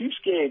he's too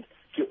scared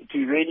to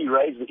really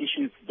raise the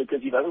issues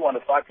because he doesn't want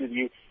to fight with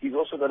you. He's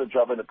also got a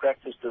job and a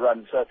practice to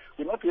run. So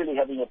we're not really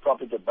having a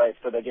proper debate,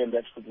 but again,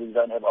 that's because we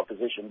don't have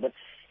opposition. But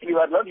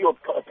anyway, I'd love your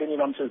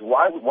opinion on this.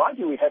 Why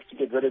do we have to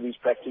get rid of these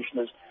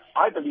practitioners?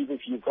 I believe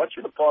if you've got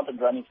your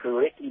department running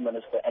correctly,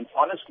 Minister, and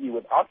honestly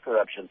without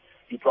corruption,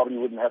 you probably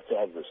wouldn't have to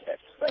have this act.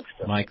 Thanks,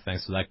 Tim. Mike,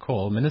 thanks for that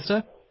call.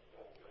 Minister?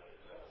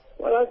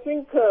 Well, I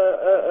think,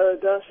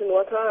 Darshan,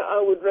 what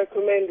I would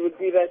recommend would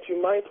be that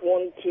you might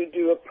want to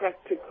do a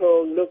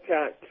practical look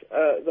at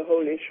the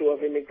whole issue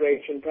of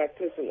immigration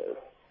practitioners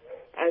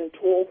and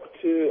talk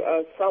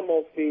to some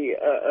of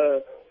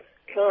the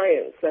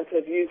clients that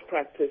have used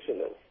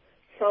practitioners,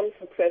 some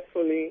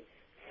successfully,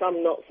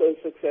 some not so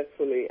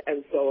successfully,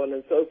 and so on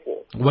and so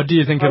forth. What do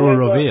you think it will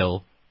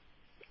reveal?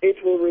 It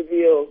will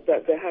reveal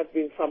that there have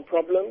been some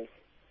problems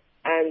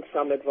and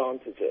some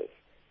advantages.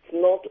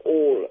 Not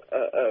all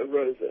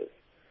roses.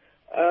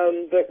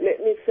 But let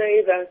me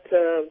say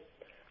that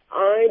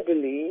I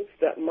believe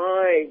that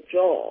my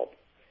job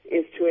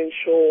is to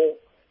ensure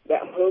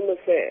that Home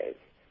Affairs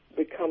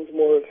becomes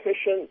more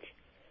efficient,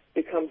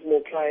 becomes more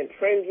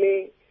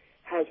client-friendly,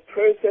 has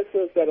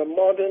processes that are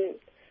modern,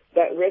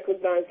 that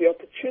recognize the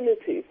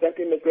opportunities that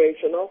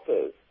immigration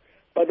offers,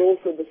 but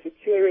also the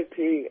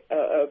security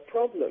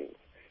problems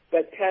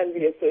that can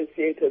be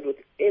associated with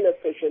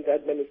inefficient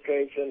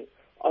administration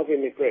of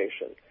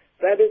immigration.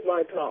 That is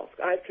my task.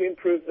 I have to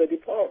improve the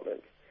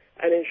department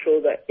and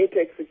ensure that it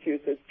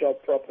executes its job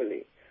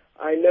properly.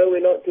 I know we're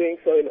not doing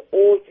so in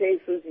all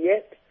cases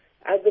yet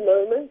at the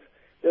moment.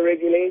 The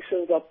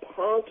regulations are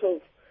part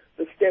of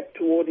the step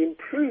toward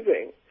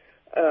improving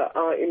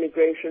our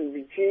immigration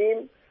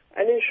regime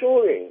and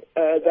ensuring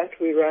that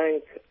we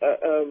rank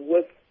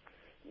with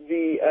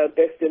the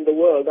best in the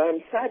world. I'm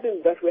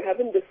saddened that we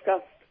haven't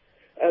discussed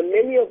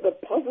many of the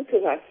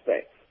positive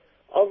aspects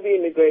of the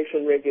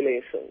immigration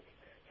regulations,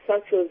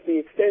 such as the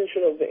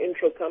extension of the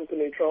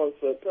intra-company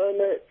transfer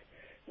permit,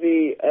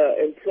 the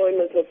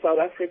employment of South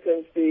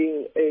Africans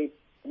being a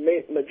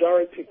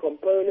majority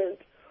component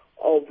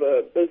of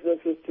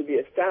businesses to be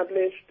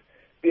established,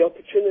 the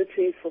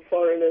opportunities for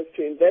foreigners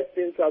to invest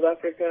in South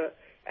Africa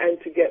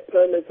and to get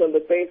permits on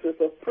the basis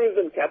of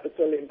proven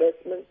capital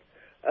investment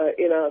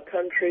in our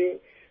country,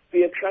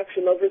 the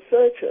attraction of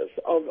researchers,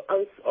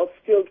 of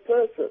skilled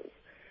persons,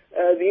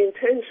 the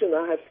intention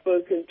I have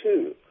spoken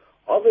to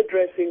of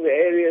addressing the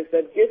areas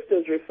that Gift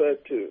has referred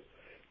to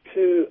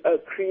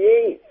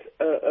create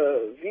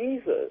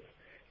visas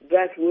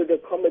that would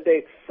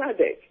accommodate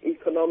SADC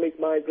economic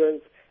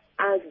migrants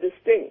as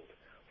distinct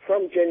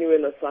from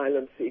genuine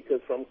asylum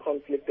seekers from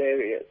conflict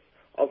areas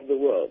of the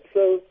world.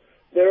 So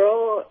there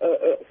are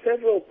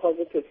several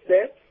positive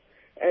steps,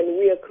 and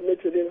we are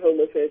committed in Home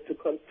Affairs to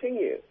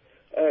continue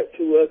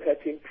to work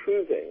at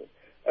improving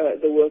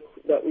the work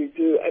that we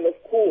do, and of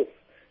course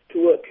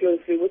to work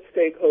closely with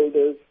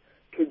stakeholders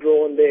to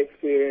draw on their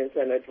experience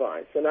and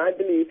advice. And I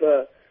believe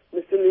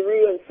Mr.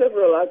 Leroux and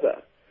several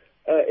other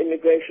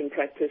immigration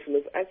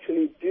practitioners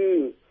actually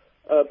do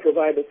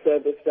provide a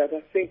service that I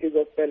think is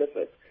of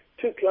benefit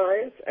to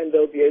clients, and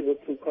they'll be able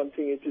to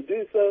continue to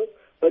do so.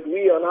 But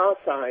we on our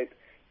side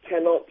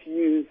cannot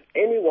use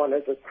anyone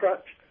as a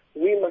crutch.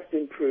 We must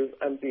improve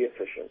and be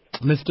efficient.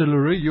 Mr.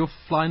 Leroux, your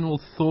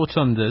final thought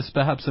on this,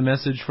 perhaps a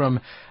message from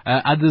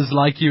others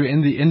like you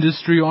in the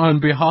industry or on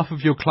behalf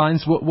of your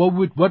clients.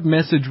 What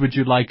message would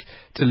you like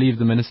to leave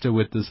the Minister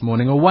with this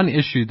morning, or one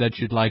issue that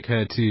you'd like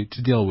her to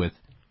deal with?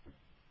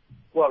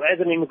 Well, as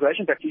an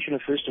immigration practitioner,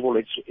 first of all,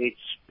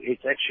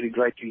 it's actually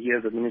great to hear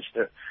the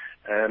Minister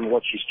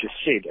what she's just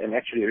said and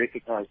actually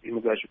recognize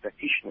immigration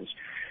practitioners.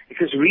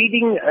 Because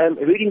reading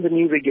the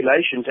new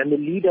regulations and the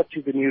lead up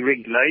to the new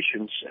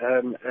regulations,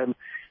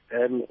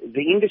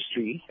 the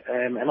industry,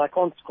 and I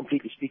can't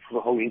completely speak for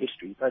the whole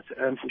industry, but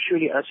for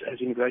surely us as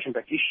immigration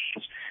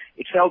practitioners,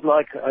 it felt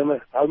like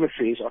Home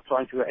Affairs are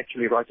trying to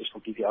actually write this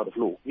completely out of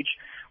law, which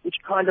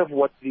kind of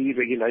what the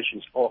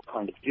regulations are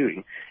kind of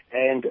doing,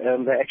 and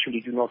they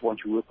actually do not want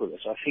to work with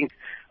us. I think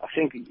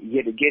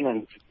yet again,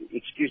 and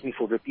excuse me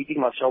for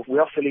repeating myself, we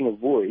are filling a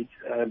void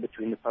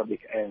between the public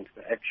and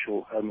the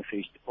actual Home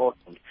Affairs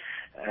Department.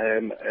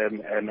 And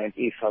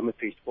if Home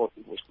Affairs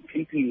Department was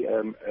completely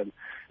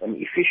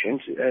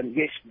efficient,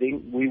 yes,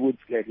 then we would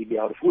gladly be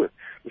out of work.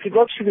 With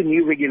regards to the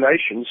new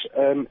regulations,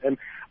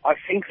 I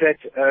think that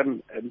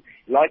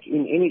like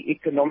in any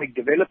economic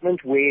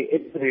development where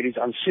there is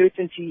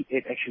uncertainty,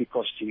 it actually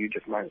costs a huge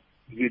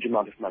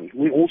amount of money.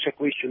 We also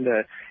question,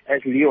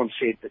 as Leon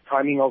said, the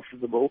timing of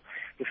the bill.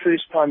 The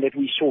first time that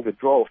we saw the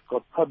draft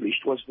got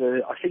published was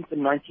I think the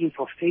 19th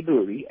of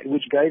February,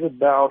 which gave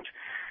about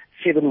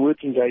 7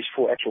 working days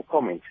for actual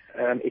comment.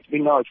 It's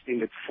been now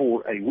extended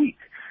for a week.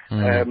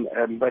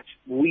 But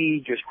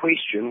we just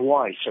question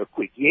why so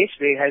quick. Yes,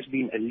 there has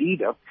been a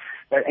lead-up,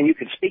 and you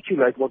can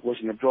speculate what was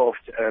in the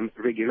draft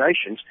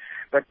regulations,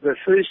 but the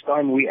first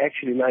time we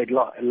actually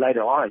laid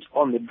our eyes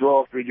on the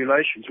draft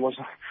regulations was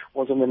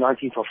on the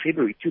 19th of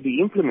February to be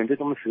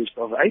implemented on the 1st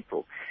of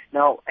April.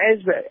 Now,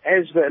 as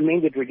the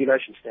amended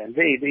regulations stand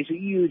there's a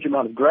huge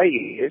amount of grey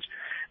areas.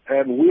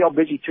 We are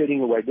busy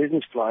turning away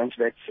business clients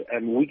that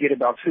we get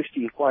about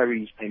 50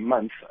 inquiries a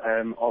month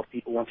of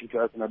people wanting to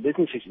open up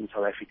businesses in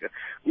South Africa.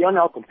 We are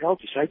now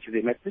compelled to say to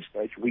them at this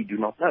stage, we do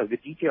not know. The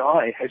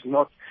DTI has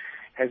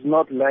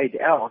not laid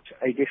out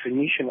a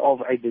definition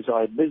of a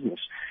desired business.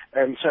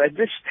 So at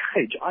this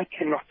stage, I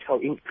cannot tell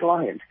any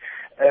client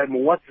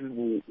what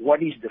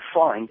is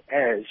defined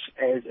as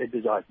a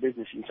desired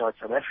business inside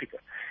South Africa.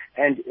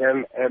 And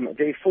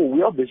therefore,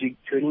 we are busy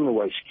turning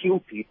away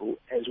skilled people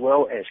as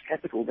well as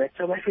capital that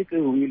South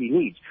Africa really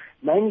needs,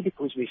 mainly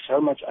because there's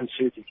so much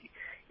uncertainty.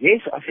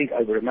 Yes, I think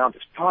over a amount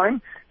of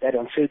time, that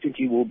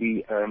uncertainty will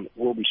be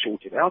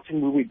sorted out,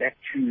 and we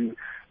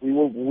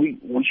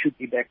should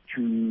be back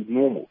to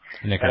normal.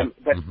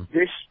 But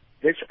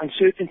this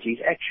uncertainty is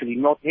actually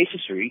not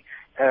necessary.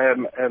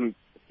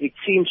 It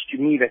seems to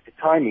me that the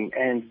timing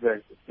and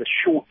the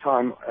short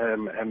time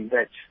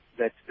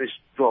that this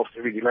draft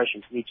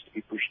regulations needs to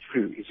be pushed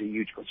through is a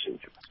huge concern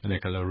to us.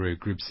 Nicola Leroux,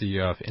 Group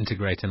CEO of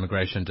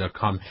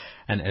IntegrateImmigration.com,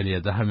 and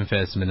earlier the Home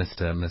Affairs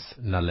Minister, Ms.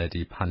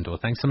 Naledi Pandor.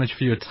 Thanks so much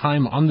for your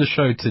time on the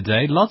show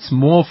today. Lots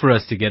more for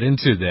us to get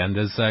into there, and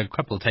there's a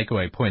couple of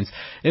takeaway points.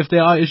 If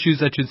there are issues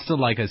that you'd still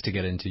like us to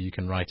get into, you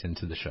can write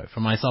into the show.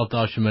 From myself,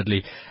 Darshan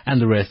Midley, and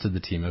the rest of the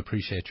team, I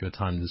appreciate your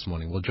time this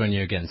morning. We'll join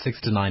you again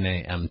 6 to 9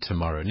 a.m.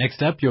 tomorrow.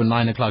 Next up, your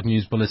 9 o'clock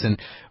news bulletin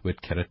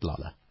with Keret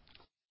Lala.